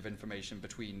leakage of information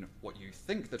between what you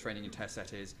think the training and test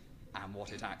set is and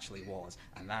what it actually was.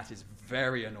 And that is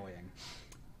very annoying.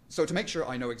 So to make sure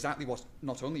I know exactly what,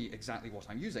 not only exactly what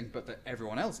I'm using, but that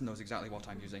everyone else knows exactly what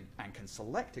I'm using and can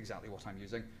select exactly what I'm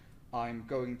using, I'm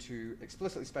going to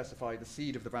explicitly specify the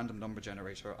seed of the random number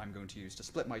generator I'm going to use to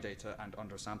split my data and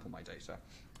undersample my data.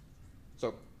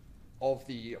 So of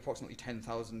the approximately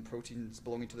 10,000 proteins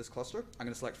belonging to this cluster, I'm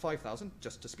going to select 5,000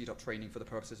 just to speed up training for the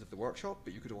purposes of the workshop,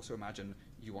 but you could also imagine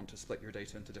you want to split your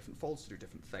data into different folds to do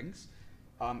different things.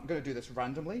 I'm going to do this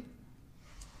randomly,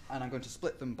 and I'm going to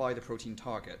split them by the protein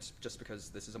target, just because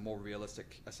this is a more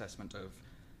realistic assessment of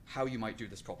how you might do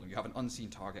this problem. You have an unseen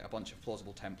target, a bunch of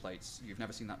plausible templates, you've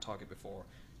never seen that target before,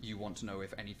 you want to know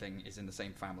if anything is in the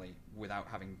same family without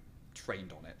having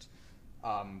trained on it.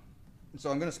 So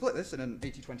I'm going to split this in an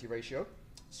 80-20 ratio.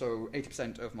 So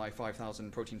 80% of my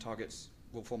 5,000 protein targets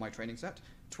will form my training set,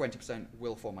 20%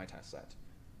 will form my test set.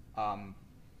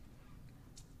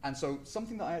 And so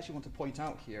something that I actually want to point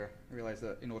out here, I realize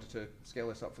that in order to scale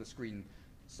this up for the screen,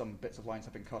 some bits of lines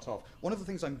have been cut off. One of the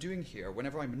things I'm doing here,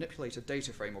 whenever I manipulate a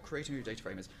data frame or create a new data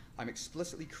frame, is I'm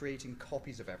explicitly creating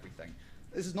copies of everything.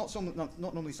 This is not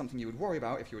normally something you would worry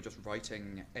about if you were just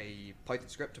writing a Python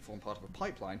script to form part of a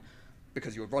pipeline,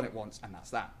 because you would run it once and that's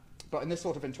that. But in this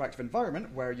sort of interactive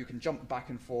environment where you can jump back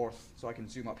and forth, so I can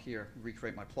zoom up here,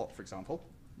 recreate my plot, for example,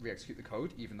 re-execute the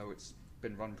code, even though it's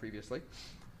been run previously,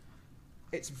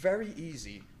 it's very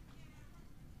easy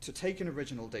to take an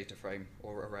original data frame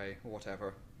or array or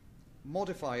whatever,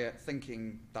 modify it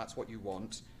thinking that's what you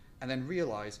want, and then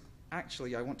realize,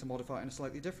 actually, I want to modify it in a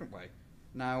slightly different way.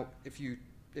 Now, if you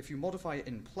modify it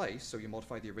in place, so you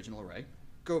modify the original array,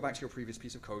 go back to your previous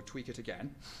piece of code, tweak it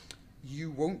again,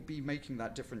 you won't be making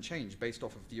that different change based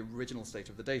off of the original state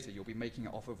of the data. You'll be making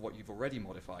it off of what you've already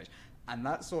modified. And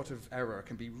that sort of error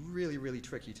can be really, really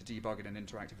tricky to debug in an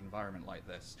interactive environment like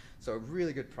this. So a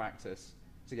really good practice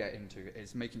to get into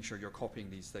is making sure you're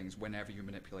copying these things whenever you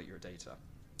manipulate your data.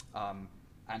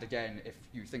 And again, if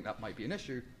you think that might be an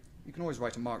issue, you can always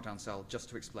write a markdown cell just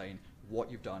to explain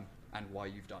what you've done and why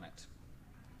you've done it.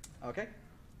 Okay?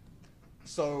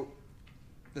 So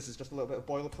this is just a little bit of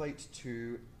boilerplate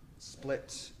to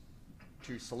select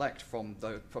from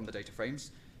the data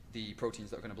frames the proteins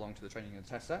that are going to belong to the training and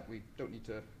test set. We don't need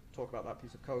to talk about that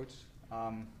piece of code. It's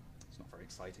not very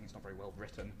exciting, it's not very well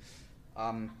written.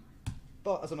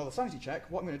 But as another sanity check,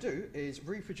 what I'm going to do is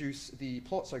reproduce the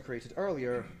plots I created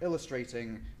earlier,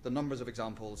 illustrating the numbers of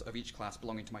examples of each class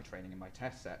belonging to my training and my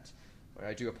test set.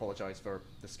 I do apologize for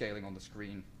the scaling on the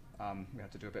screen. We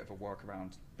had to do a bit of a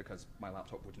workaround because my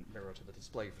laptop wouldn't mirror to the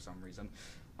display for some reason.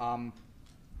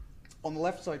 On the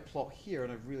left side plot here,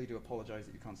 and I really do apologize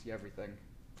that you can't see everything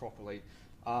properly.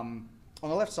 On the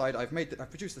left side, I've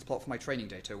produced this plot for my training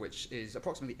data, which is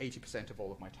approximately 80% of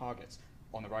all of my targets.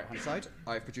 On the right-hand side,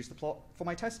 I've produced the plot for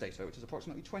my test data, which is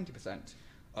approximately 20%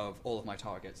 of all of my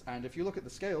targets. And if you look at the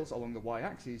scales along the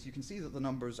y-axis, you can see that the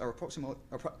numbers are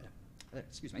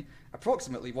excuse me,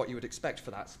 approximately what you would expect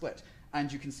for that split.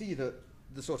 And you can see that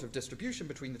the sort of distribution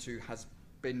between the two has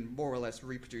been more or less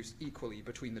reproduced equally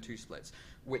between the two splits,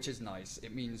 which is nice.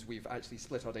 It means we've actually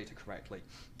split our data correctly.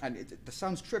 And this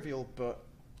sounds trivial, but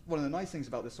one of the nice things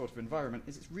about this sort of environment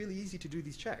is it's really easy to do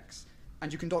these checks.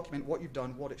 And you can document what you've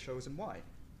done, what it shows, and why.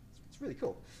 It's really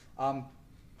cool. But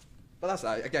that's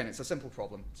that. Again, it's a simple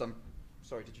problem. So I'm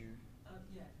sorry, did you?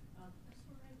 Yeah. I was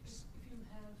wondering if you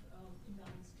have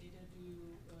imbalanced data, do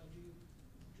you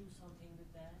do something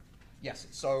with that? Yes.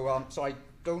 So so I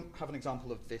don't have an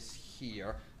example of this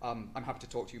here. I'm happy to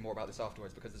talk to you more about this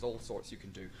afterwards because there's all sorts you can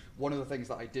do. One of the things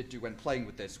that I did do when playing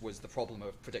with this was the problem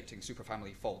of predicting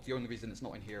superfamily fault. The only reason it's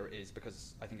not in here is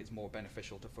because I think it's more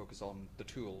beneficial to focus on the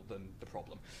tool than the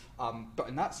problem. But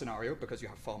in that scenario, because you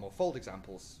have far more fold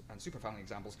examples and superfamily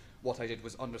examples, what I did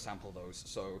was undersample those.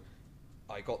 So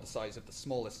I got the size of the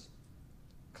smallest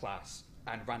class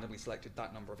and randomly selected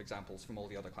that number of examples from all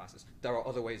the other classes. There are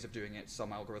other ways of doing it,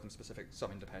 some algorithm specific,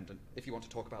 some independent. If you want to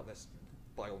talk about this,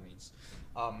 by all means.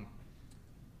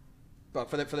 But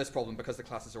for this problem, because the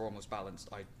classes are almost balanced,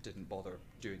 I didn't bother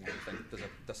doing anything.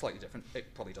 They're slightly different.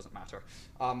 It probably doesn't matter.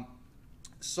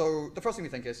 So the first thing we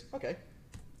think is, okay,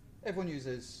 everyone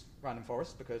uses random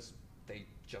forest because they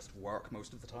just work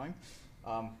most of the time.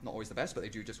 Not always the best, but they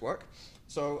do just work.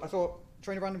 So I thought,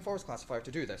 train a random forest classifier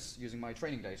to do this using my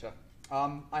training data.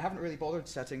 I haven't really bothered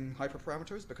setting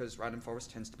hyperparameters because random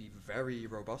forest tends to be very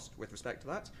robust with respect to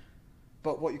that.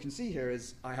 But what you can see here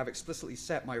is I have explicitly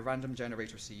set my random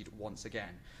generator seed once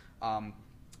again.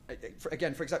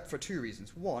 For two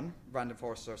reasons. One, random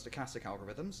forests are stochastic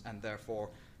algorithms, and therefore,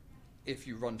 if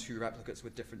you run two replicates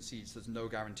with different seeds, there's no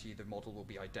guarantee the model will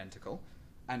be identical.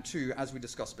 And two, as we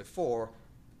discussed before,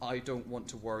 I don't want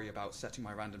to worry about setting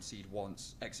my random seed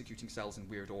once, executing cells in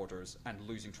weird orders, and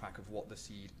losing track of what the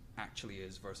seed actually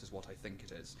is versus what I think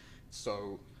it is.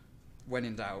 So when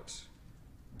in doubt,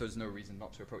 there's no reason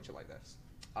not to approach it like this.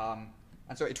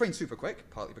 And so it trained super quick,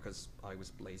 partly because I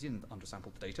was lazy and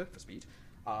undersampled the data for speed.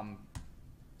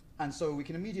 And so we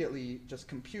can immediately just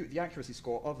compute the accuracy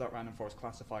score of that random forest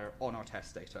classifier on our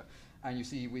test data. And you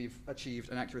see we've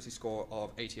achieved an accuracy score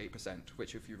of 88%,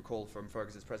 which, if you recall from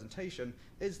Fergus's presentation,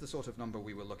 is the sort of number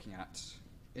we were looking at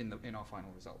in our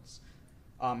final results.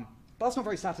 But that's not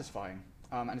very satisfying.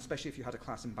 And especially if you had a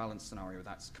class imbalance scenario,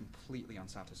 that's completely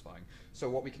unsatisfying. So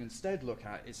what we can instead look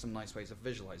at is some nice ways of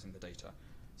visualizing the data.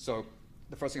 So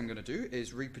the first thing I'm going to do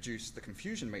is reproduce the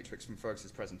confusion matrix from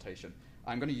Fergus's presentation.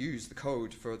 I'm going to use the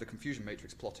code for the confusion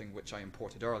matrix plotting, which I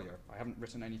imported earlier. I haven't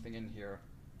written anything in here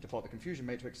to plot the confusion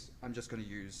matrix. I'm just going to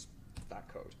use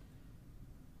that code.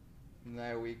 And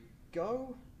there we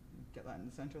go. Get that in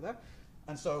the center there.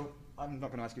 And so I'm not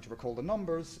going to ask you to recall the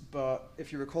numbers, but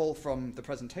if you recall from the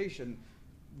presentation,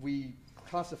 we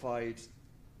classified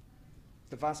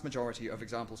the vast majority of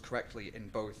examples correctly in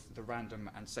both the random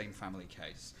and same family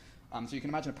case. So you can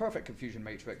imagine a perfect confusion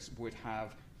matrix would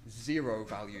have 0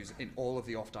 values in all of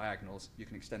the off diagonals. You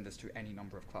can extend this to any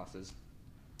number of classes,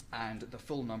 and the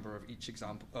full number of each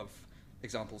example of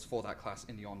examples for that class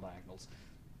in the on diagonals.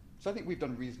 So I think we've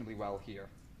done reasonably well here.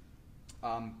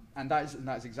 And that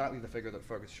is exactly the figure that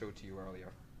Fergus showed to you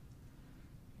earlier.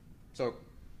 So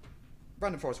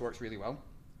random forest works really well.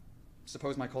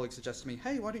 Suppose my colleague suggests to me,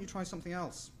 hey, why don't you try something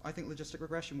else? I think logistic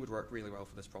regression would work really well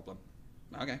for this problem.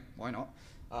 Okay, why not?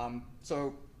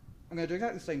 So I'm going to do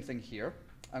exactly the same thing here.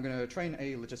 I'm going to train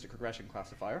a logistic regression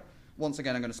classifier. Once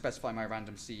again, I'm going to specify my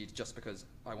random seed just because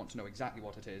I want to know exactly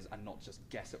what it is and not just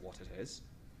guess at what it is.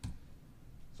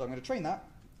 So I'm going to train that,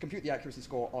 compute the accuracy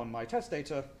score on my test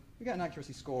data. We get an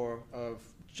accuracy score of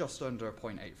just under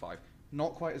 0.85.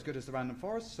 Not quite as good as the random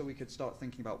forest, so we could start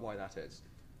thinking about why that is.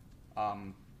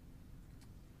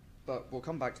 But we'll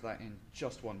come back to that in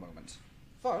just one moment.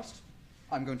 First,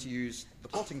 I'm going to use the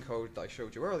plotting code that I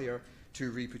showed you earlier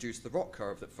to reproduce the ROC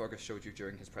curve that Fergus showed you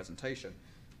during his presentation.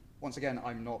 Once again,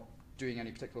 I'm not doing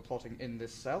any particular plotting in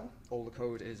this cell. All the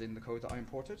code is in the code that I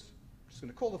imported. I'm just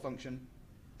going to call the function,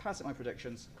 pass it my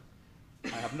predictions. I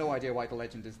have no idea why the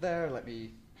legend is there.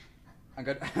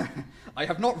 I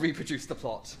have not reproduced the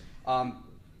plot.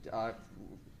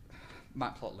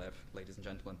 Matplotlib, ladies and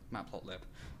gentlemen, matplotlib.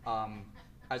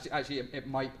 Actually, it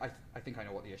might. I think I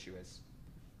know what the issue is.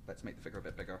 Let's make the figure a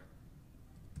bit bigger.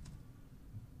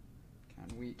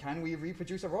 Can we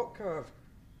reproduce a ROC curve?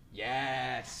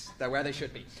 Yes, they're where they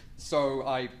should be. So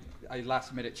I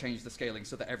last minute changed the scaling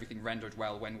so that everything rendered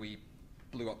well when we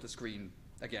blew up the screen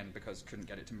again because couldn't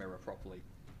get it to mirror properly.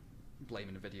 Blame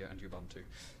NVIDIA and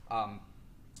Ubuntu.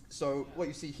 So what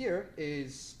you see here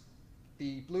is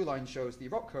the blue line shows the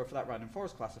ROC curve for that random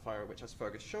forest classifier, which, as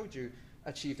Fergus showed you,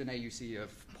 achieved an AUC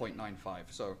of 0.95,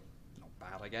 so not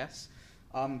bad, I guess.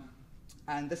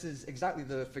 And this is exactly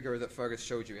the figure that Fergus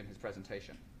showed you in his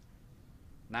presentation.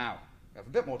 Now, we have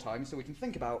a bit more time, so we can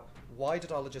think about why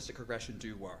did our logistic regression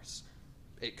do worse?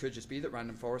 It could just be that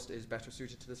random forest is better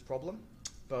suited to this problem,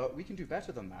 but we can do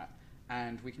better than that,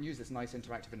 and we can use this nice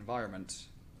interactive environment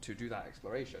to do that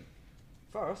exploration.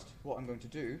 First, what I'm going to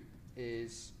do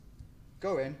is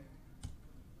go in,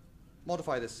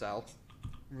 modify this cell,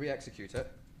 re-execute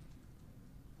it,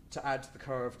 to add the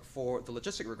curve for the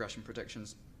logistic regression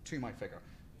predictions to my figure.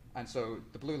 And so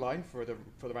the blue line for the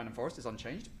random forest is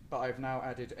unchanged, but I've now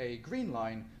added a green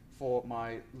line for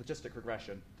my logistic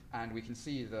regression, and we can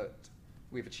see that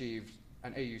we've achieved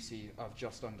an AUC of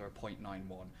just under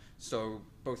 0.91. So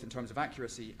both in terms of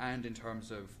accuracy and in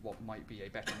terms of what might be a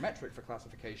better metric for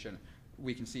classification,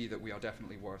 we can see that we are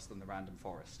definitely worse than the random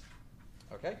forest.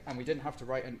 Okay, and we didn't have to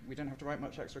write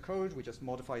much extra code. We just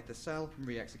modified the cell and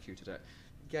re-executed it.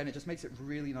 Again, it just makes it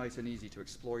really nice and easy to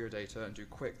explore your data and do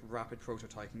quick, rapid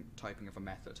prototyping of a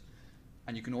method.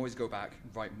 And you can always go back,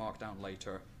 write Markdown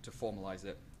later to formalize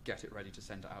it, get it ready to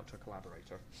send it out to a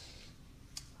collaborator.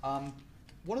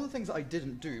 One of the things that I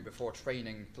didn't do before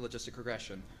training the logistic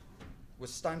regression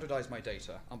was standardize my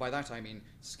data. And by that I mean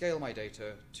scale my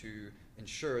data to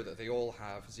ensure that they all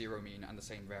have zero mean and the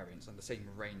same variance and the same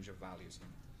range of values.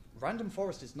 Random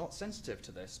forest is not sensitive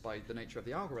to this by the nature of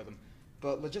the algorithm,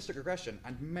 but logistic regression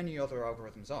and many other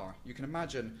algorithms are. You can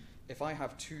imagine if I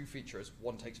have two features,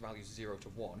 one takes values 0 to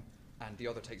 1 and the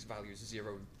other takes values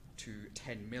 0 to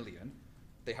 10 million,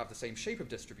 they have the same shape of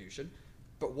distribution,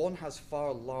 but one has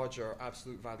far larger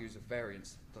absolute values of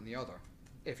variance than the other.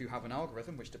 If you have an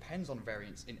algorithm which depends on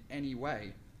variance in any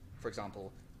way, for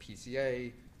example,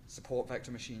 PCA, support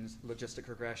vector machines, logistic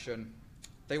regression,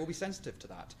 they will be sensitive to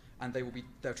that, and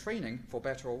their training, for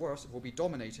better or worse, will be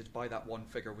dominated by that one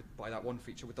feature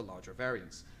with the larger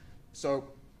variance. So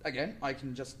again, I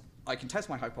can test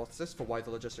my hypothesis for why the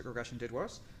logistic regression did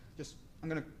worse. I'm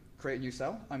going to create a new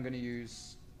cell. I'm going to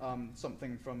use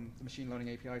something from the machine learning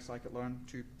API scikit-learn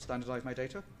to standardize my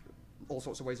data. All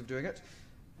sorts of ways of doing it.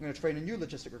 I'm going to train a new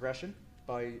logistic regression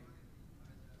by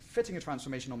fitting a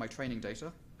transformation on my training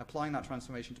data, applying that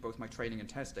transformation to both my training and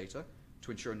test data to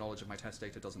ensure knowledge of my test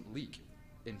data doesn't leak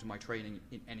into my training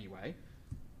in any way.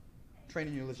 Train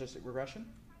a new logistic regression.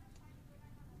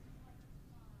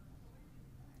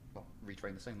 Well,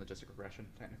 retrain the same logistic regression,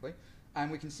 technically. And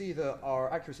we can see that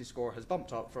our accuracy score has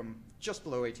bumped up from just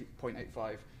below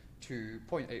 0.85 to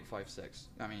 0.856.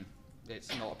 I mean,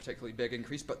 it's not a particularly big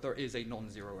increase, but there is a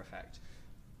non-zero effect.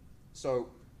 So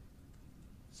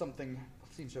something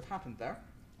seems to have happened there.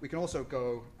 We can also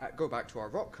go back to our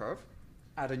ROC curve,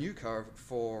 add a new curve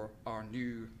for our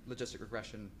new logistic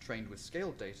regression trained with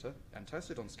scaled data and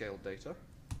tested on scaled data.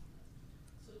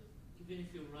 So even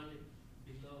if you run it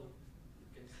below, you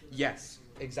can still... Yes,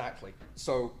 exactly.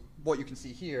 So what you can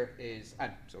see here is,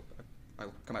 and so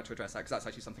I'll come out to address that because that's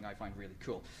actually something I find really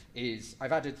cool, is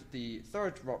I've added the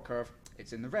third ROC curve.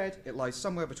 It's in the red. It lies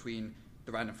somewhere between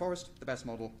the random forest, the best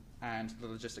model, and the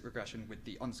logistic regression with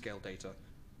the unscaled data,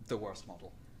 the worst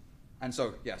model. And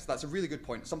so, yes, that's a really good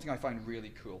point, something I find really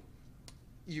cool.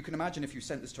 You can imagine if you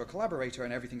sent this to a collaborator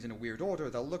and everything's in a weird order,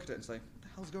 they'll look at it and say, what the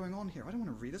hell's going on here? I don't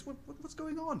want to read this. What's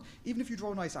going on? Even if you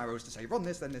draw nice arrows to say, run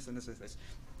this, then this, and this, and this.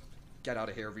 Get out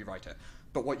of here, rewrite it.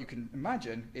 But what you can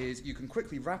imagine is you can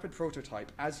quickly rapid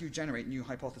prototype as you generate new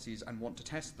hypotheses and want to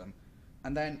test them.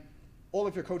 And then all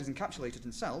of your code is encapsulated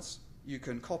in cells. You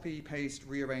can copy, paste,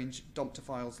 rearrange, dump to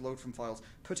files, load from files,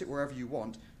 put it wherever you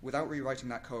want without rewriting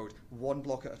that code, one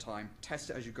block at a time, test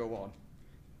it as you go on,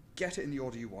 get it in the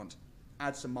order you want,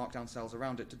 add some markdown cells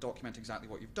around it to document exactly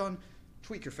what you've done,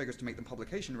 tweak your figures to make them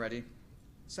publication ready,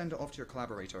 send it off to your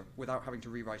collaborator without having to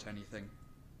rewrite anything,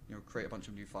 create a bunch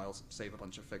of new files, save a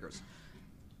bunch of figures.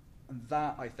 And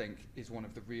that, I think, is one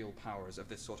of the real powers of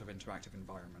this sort of interactive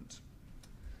environment.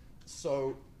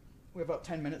 So we have about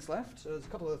 10 minutes left. There's a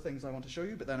couple of other things I want to show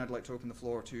you, but then I'd like to open the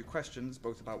floor to questions,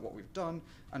 both about what we've done,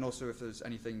 and also if there's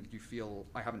anything you feel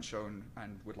I haven't shown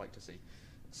and would like to see.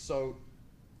 So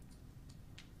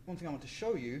one thing I want to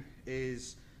show you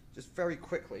is, just very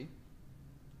quickly,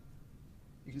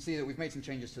 you can see that we've made some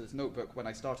changes to this notebook. When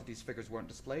I started, these figures weren't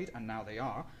displayed, and now they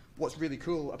are. What's really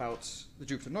cool about the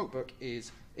Jupyter notebook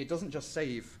is it doesn't just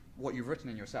save what you've written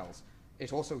in your cells.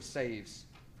 It also saves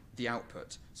the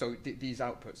output. So these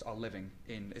outputs are living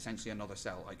in essentially another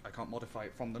cell. I can't modify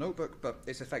it from the notebook, but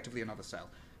it's effectively another cell.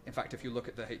 In fact, if you look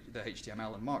at the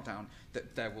HTML and Markdown,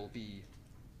 there will be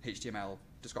HTML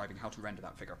describing how to render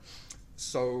that figure.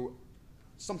 So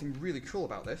something really cool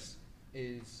about this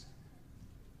is,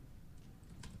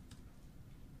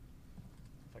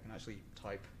 if I can actually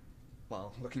type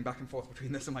while looking back and forth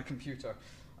between this and my computer,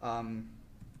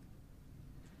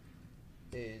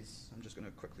 is, I'm just going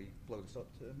to quickly blow this up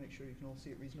to make sure you can all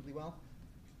see it reasonably well.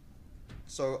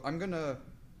 So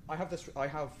I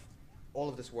have all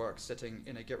of this work sitting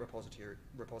in a Git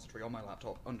repository on my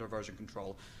laptop under version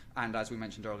control, and as we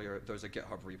mentioned earlier, there's a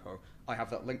GitHub repo. I have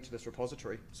that linked to this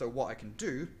repository, so what I can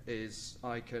do is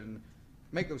I can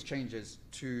make those changes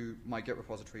to my Git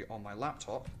repository on my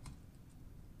laptop.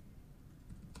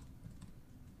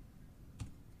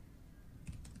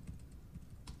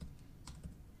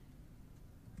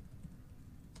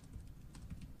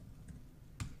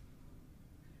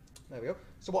 There we go.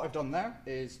 So what I've done there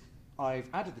is I've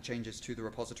added the changes to the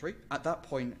repository. At that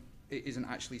point, it isn't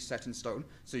actually set in stone,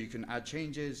 so you can add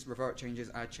changes, revert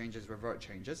changes, add changes, revert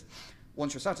changes.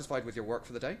 Once you're satisfied with your work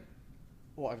for the day,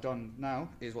 what I've done now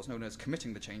is what's known as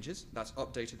committing the changes. That's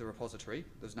updated the repository.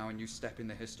 There's now a new step in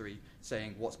the history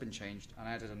saying what's been changed, and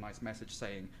I added a nice message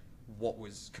saying what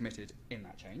was committed in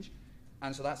that change.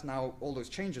 And so that's now, all those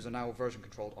changes are now version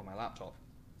controlled on my laptop.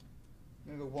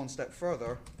 I'm going to go one step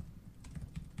further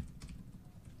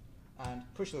and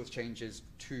push those changes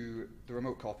to the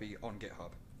remote copy on GitHub.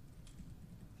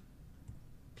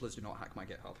 Please do not hack my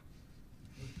GitHub.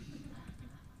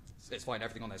 It's fine,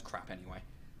 everything on there is crap anyway.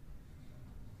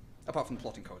 Apart from the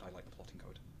plotting code, I like the plotting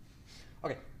code.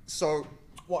 Okay, so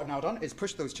what I've now done is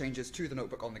push those changes to the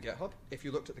notebook on the GitHub. If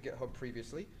you looked at the GitHub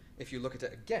previously, if you look at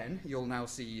it again, you'll now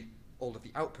see all of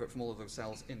the output from all of those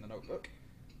cells in the notebook.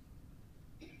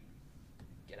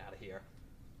 Get out of here.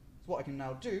 So what I can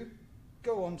now do,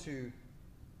 go onto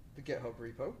the GitHub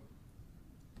repo,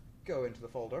 go into the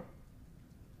folder,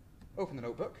 open the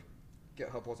notebook.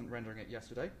 GitHub wasn't rendering it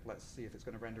yesterday. Let's see if it's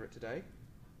going to render it today.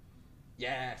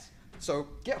 Yes! So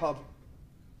GitHub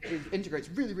integrates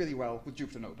really, really well with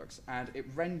Jupyter notebooks, and it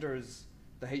renders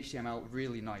the HTML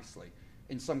really nicely.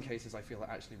 In some cases, I feel it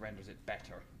actually renders it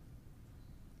better.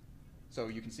 So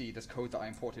you can see this code that I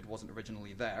imported wasn't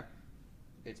originally there.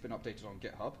 It's been updated on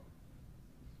GitHub.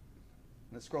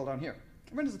 Let's scroll down here.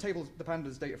 It renders the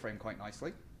pandas data frame quite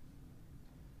nicely.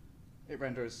 It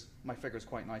renders my figures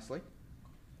quite nicely.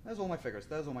 There's all my figures,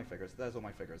 there's all my figures, there's all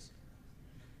my figures.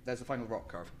 There's the final rock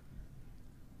curve.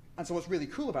 And so what's really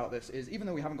cool about this is, even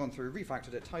though we haven't gone through,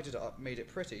 refactored it, tidied it up, made it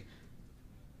pretty,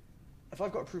 if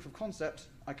I've got a proof of concept,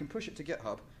 I can push it to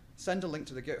GitHub, send a link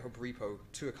to the GitHub repo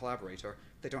to a collaborator.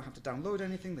 They don't have to download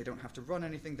anything, they don't have to run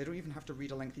anything, they don't even have to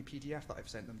read a lengthy PDF that I've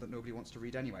sent them that nobody wants to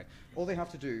read anyway. All they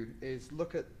have to do is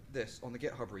look at this on the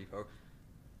GitHub repo,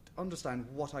 understand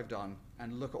what I've done,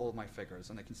 and look at all my figures,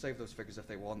 and they can save those figures if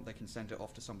they want. They can send it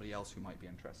off to somebody else who might be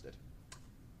interested.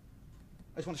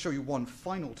 I just want to show you one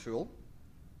final tool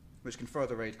which can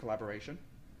further aid collaboration,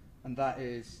 and that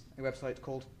is a website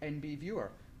called NB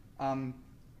Viewer.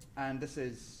 And this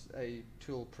is a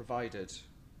tool provided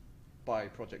by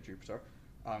Project Jupyter.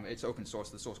 It's open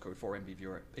source. The source code for NB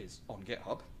Viewer is on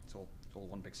GitHub. It's all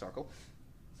one big circle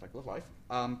of life.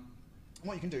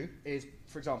 What you can do is,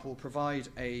 for example, provide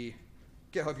a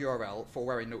GitHub URL for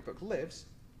where a notebook lives,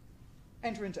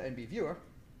 enter into NB Viewer,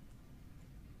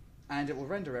 and it will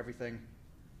render everything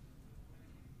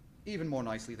even more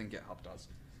nicely than GitHub does.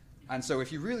 And so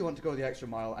if you really want to go the extra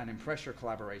mile and impress your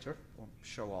collaborator, or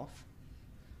show off,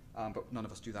 but none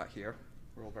of us do that here,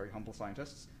 we're all very humble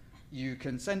scientists, you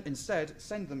can instead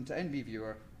send them to NB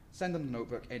Viewer, send them the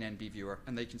notebook in NB Viewer,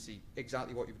 and they can see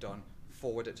exactly what you've done,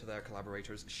 forward it to their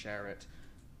collaborators, share it.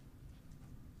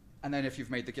 And then if you've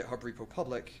made the GitHub repo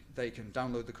public, they can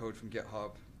download the code from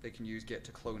GitHub, they can use Git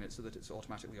to clone it so that it's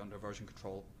automatically under version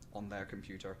control on their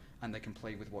computer, and they can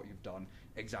play with what you've done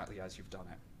exactly as you've done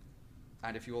it.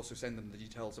 And if you also send them the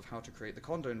details of how to create the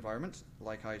Conda environment,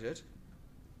 like I did,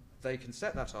 they can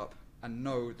set that up and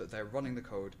know that they're running the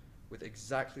code with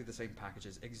exactly the same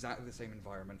packages, exactly the same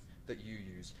environment that you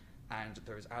use, and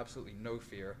there is absolutely no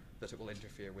fear that it will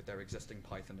interfere with their existing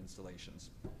Python installations.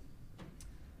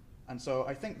 And so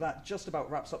I think that just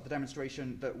about wraps up the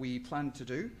demonstration that we planned to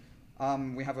do.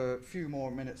 We have a few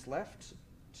more minutes left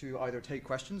to either take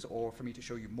questions or for me to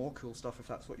show you more cool stuff if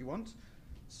that's what you want.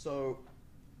 So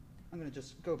I'm going to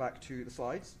just go back to the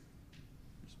slides,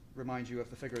 just remind you of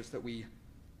the figures that we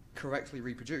correctly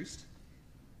reproduced.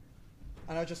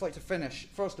 And I'd just like to finish,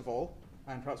 first of all,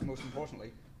 and perhaps most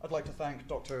importantly, I'd like to thank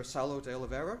Dr. Salo de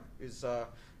Oliveira, who's a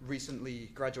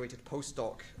recently graduated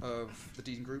postdoc of the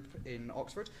Dean Group in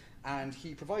Oxford, and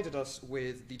he provided us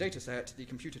with the data set, the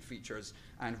computed features,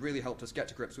 and really helped us get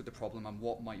to grips with the problem and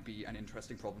what might be an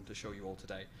interesting problem to show you all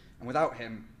today. And without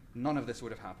him, none of this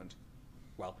would have happened.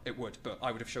 Well, it would, but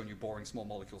I would have shown you boring small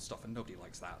molecule stuff, and nobody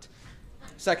likes that.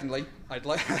 Secondly, I'd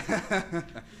like I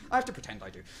have to pretend I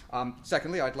do.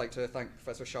 Secondly, I'd like to thank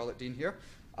Professor Charlotte Dean here,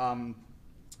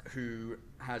 who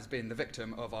has been the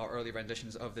victim of our early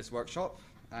renditions of this workshop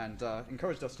and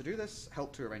encouraged us to do this,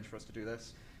 helped to arrange for us to do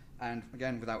this, and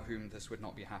again, without whom this would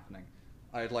not be happening.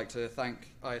 I'd like to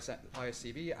thank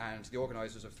ISCB and the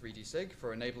organizers of 3D-SIG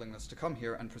for enabling us to come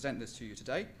here and present this to you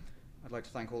today. I'd like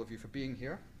to thank all of you for being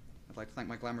here. I'd like to thank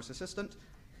my glamorous assistant.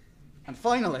 And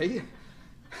finally,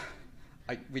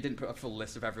 we didn't put a full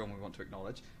list of everyone we want to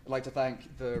acknowledge. I'd like to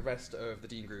thank the rest of the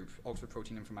Dean Group, Oxford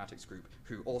Protein Informatics Group,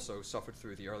 who also suffered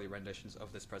through the early renditions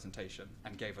of this presentation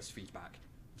and gave us feedback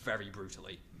very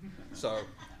brutally. So,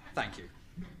 thank you.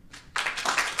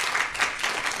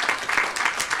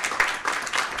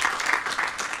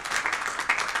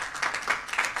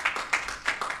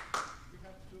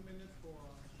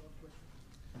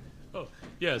 Oh,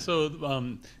 yeah.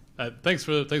 So thanks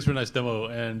for a nice demo.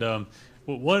 And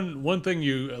one thing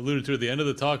you alluded to at the end of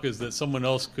the talk is that someone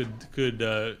else could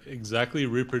exactly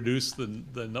reproduce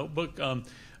the notebook.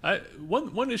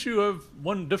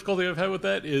 One difficulty I've had with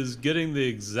that is getting the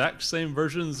exact same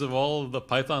versions of all of the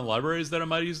Python libraries that I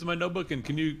might use in my notebook. And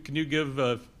can you give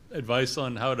advice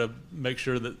on how to make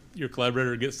sure that your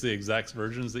collaborator gets the exact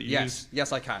versions that you use?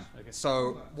 Yes, I can. Okay.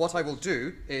 So what I will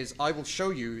do is I will show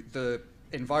you the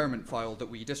environment file that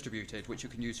we distributed, which you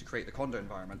can use to create the Conda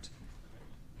environment.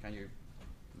 Let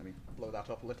me blow that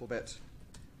up a little bit.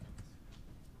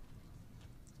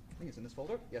 I think it's in this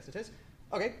folder. Yes, it is.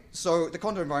 Okay, so the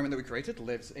Conda environment that we created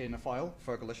lives in a file,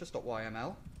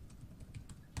 fergalicious.yml.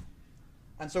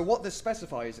 And so what this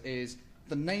specifies is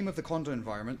the name of the Conda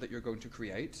environment that you're going to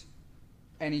create,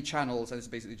 any channels, and it's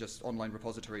basically just online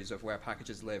repositories of where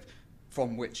packages live,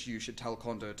 from which you should tell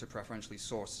Conda to preferentially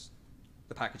source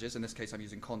the packages. In this case, I'm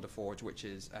using Conda Forge, which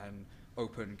is an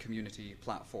open community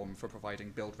platform for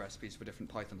providing build recipes for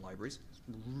different Python libraries. It's a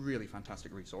really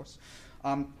fantastic resource.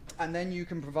 And then you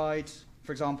can provide,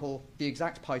 for example, the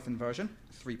exact Python version,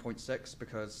 3.6,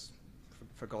 because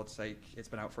for God's sake, it's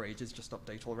been out for ages, just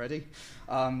update already.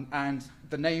 And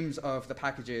the names of the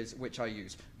packages which I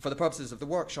use. For the purposes of the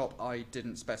workshop, I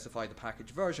didn't specify the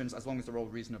package versions. As long as they're all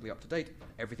reasonably up to date,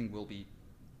 everything will be,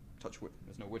 touch wood,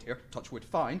 there's no wood here, touch wood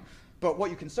fine. But what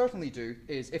you can certainly do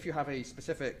is, if you have a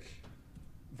specific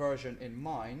version in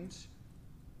mind,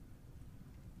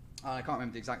 I can't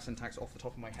remember the exact syntax off the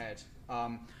top of my head,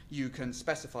 you can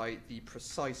specify the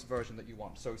precise version that you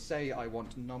want. So say I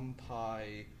want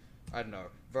NumPy, I don't know,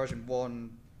 version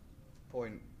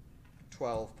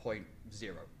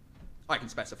 1.12.0. I can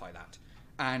specify that.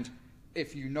 And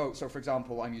if you know, so for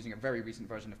example, I'm using a very recent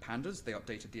version of Pandas. They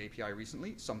updated the API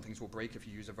recently. Some things will break if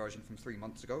you use a version from 3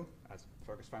 months ago, as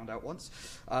Fergus found out once.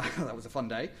 That was a fun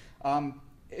day.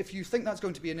 If you think that's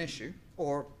going to be an issue,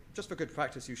 or just for good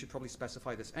practice, you should probably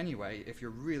specify this anyway if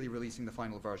you're really releasing the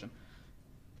final version.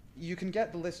 You can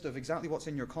get the list of exactly what's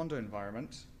in your Conda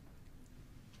environment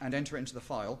and enter it into the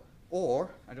file.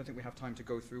 Or, I don't think we have time to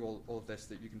go through all of this,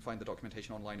 that you can find the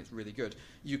documentation online, it's really good.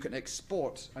 You can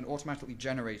export an automatically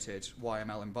generated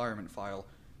YML environment file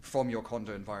from your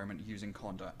Conda environment using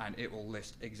Conda, and it will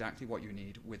list exactly what you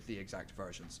need with the exact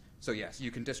versions. So yes,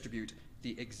 you can distribute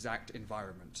the exact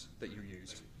environment that you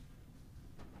used.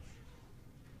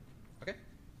 Okay?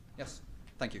 Yes,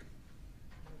 thank you.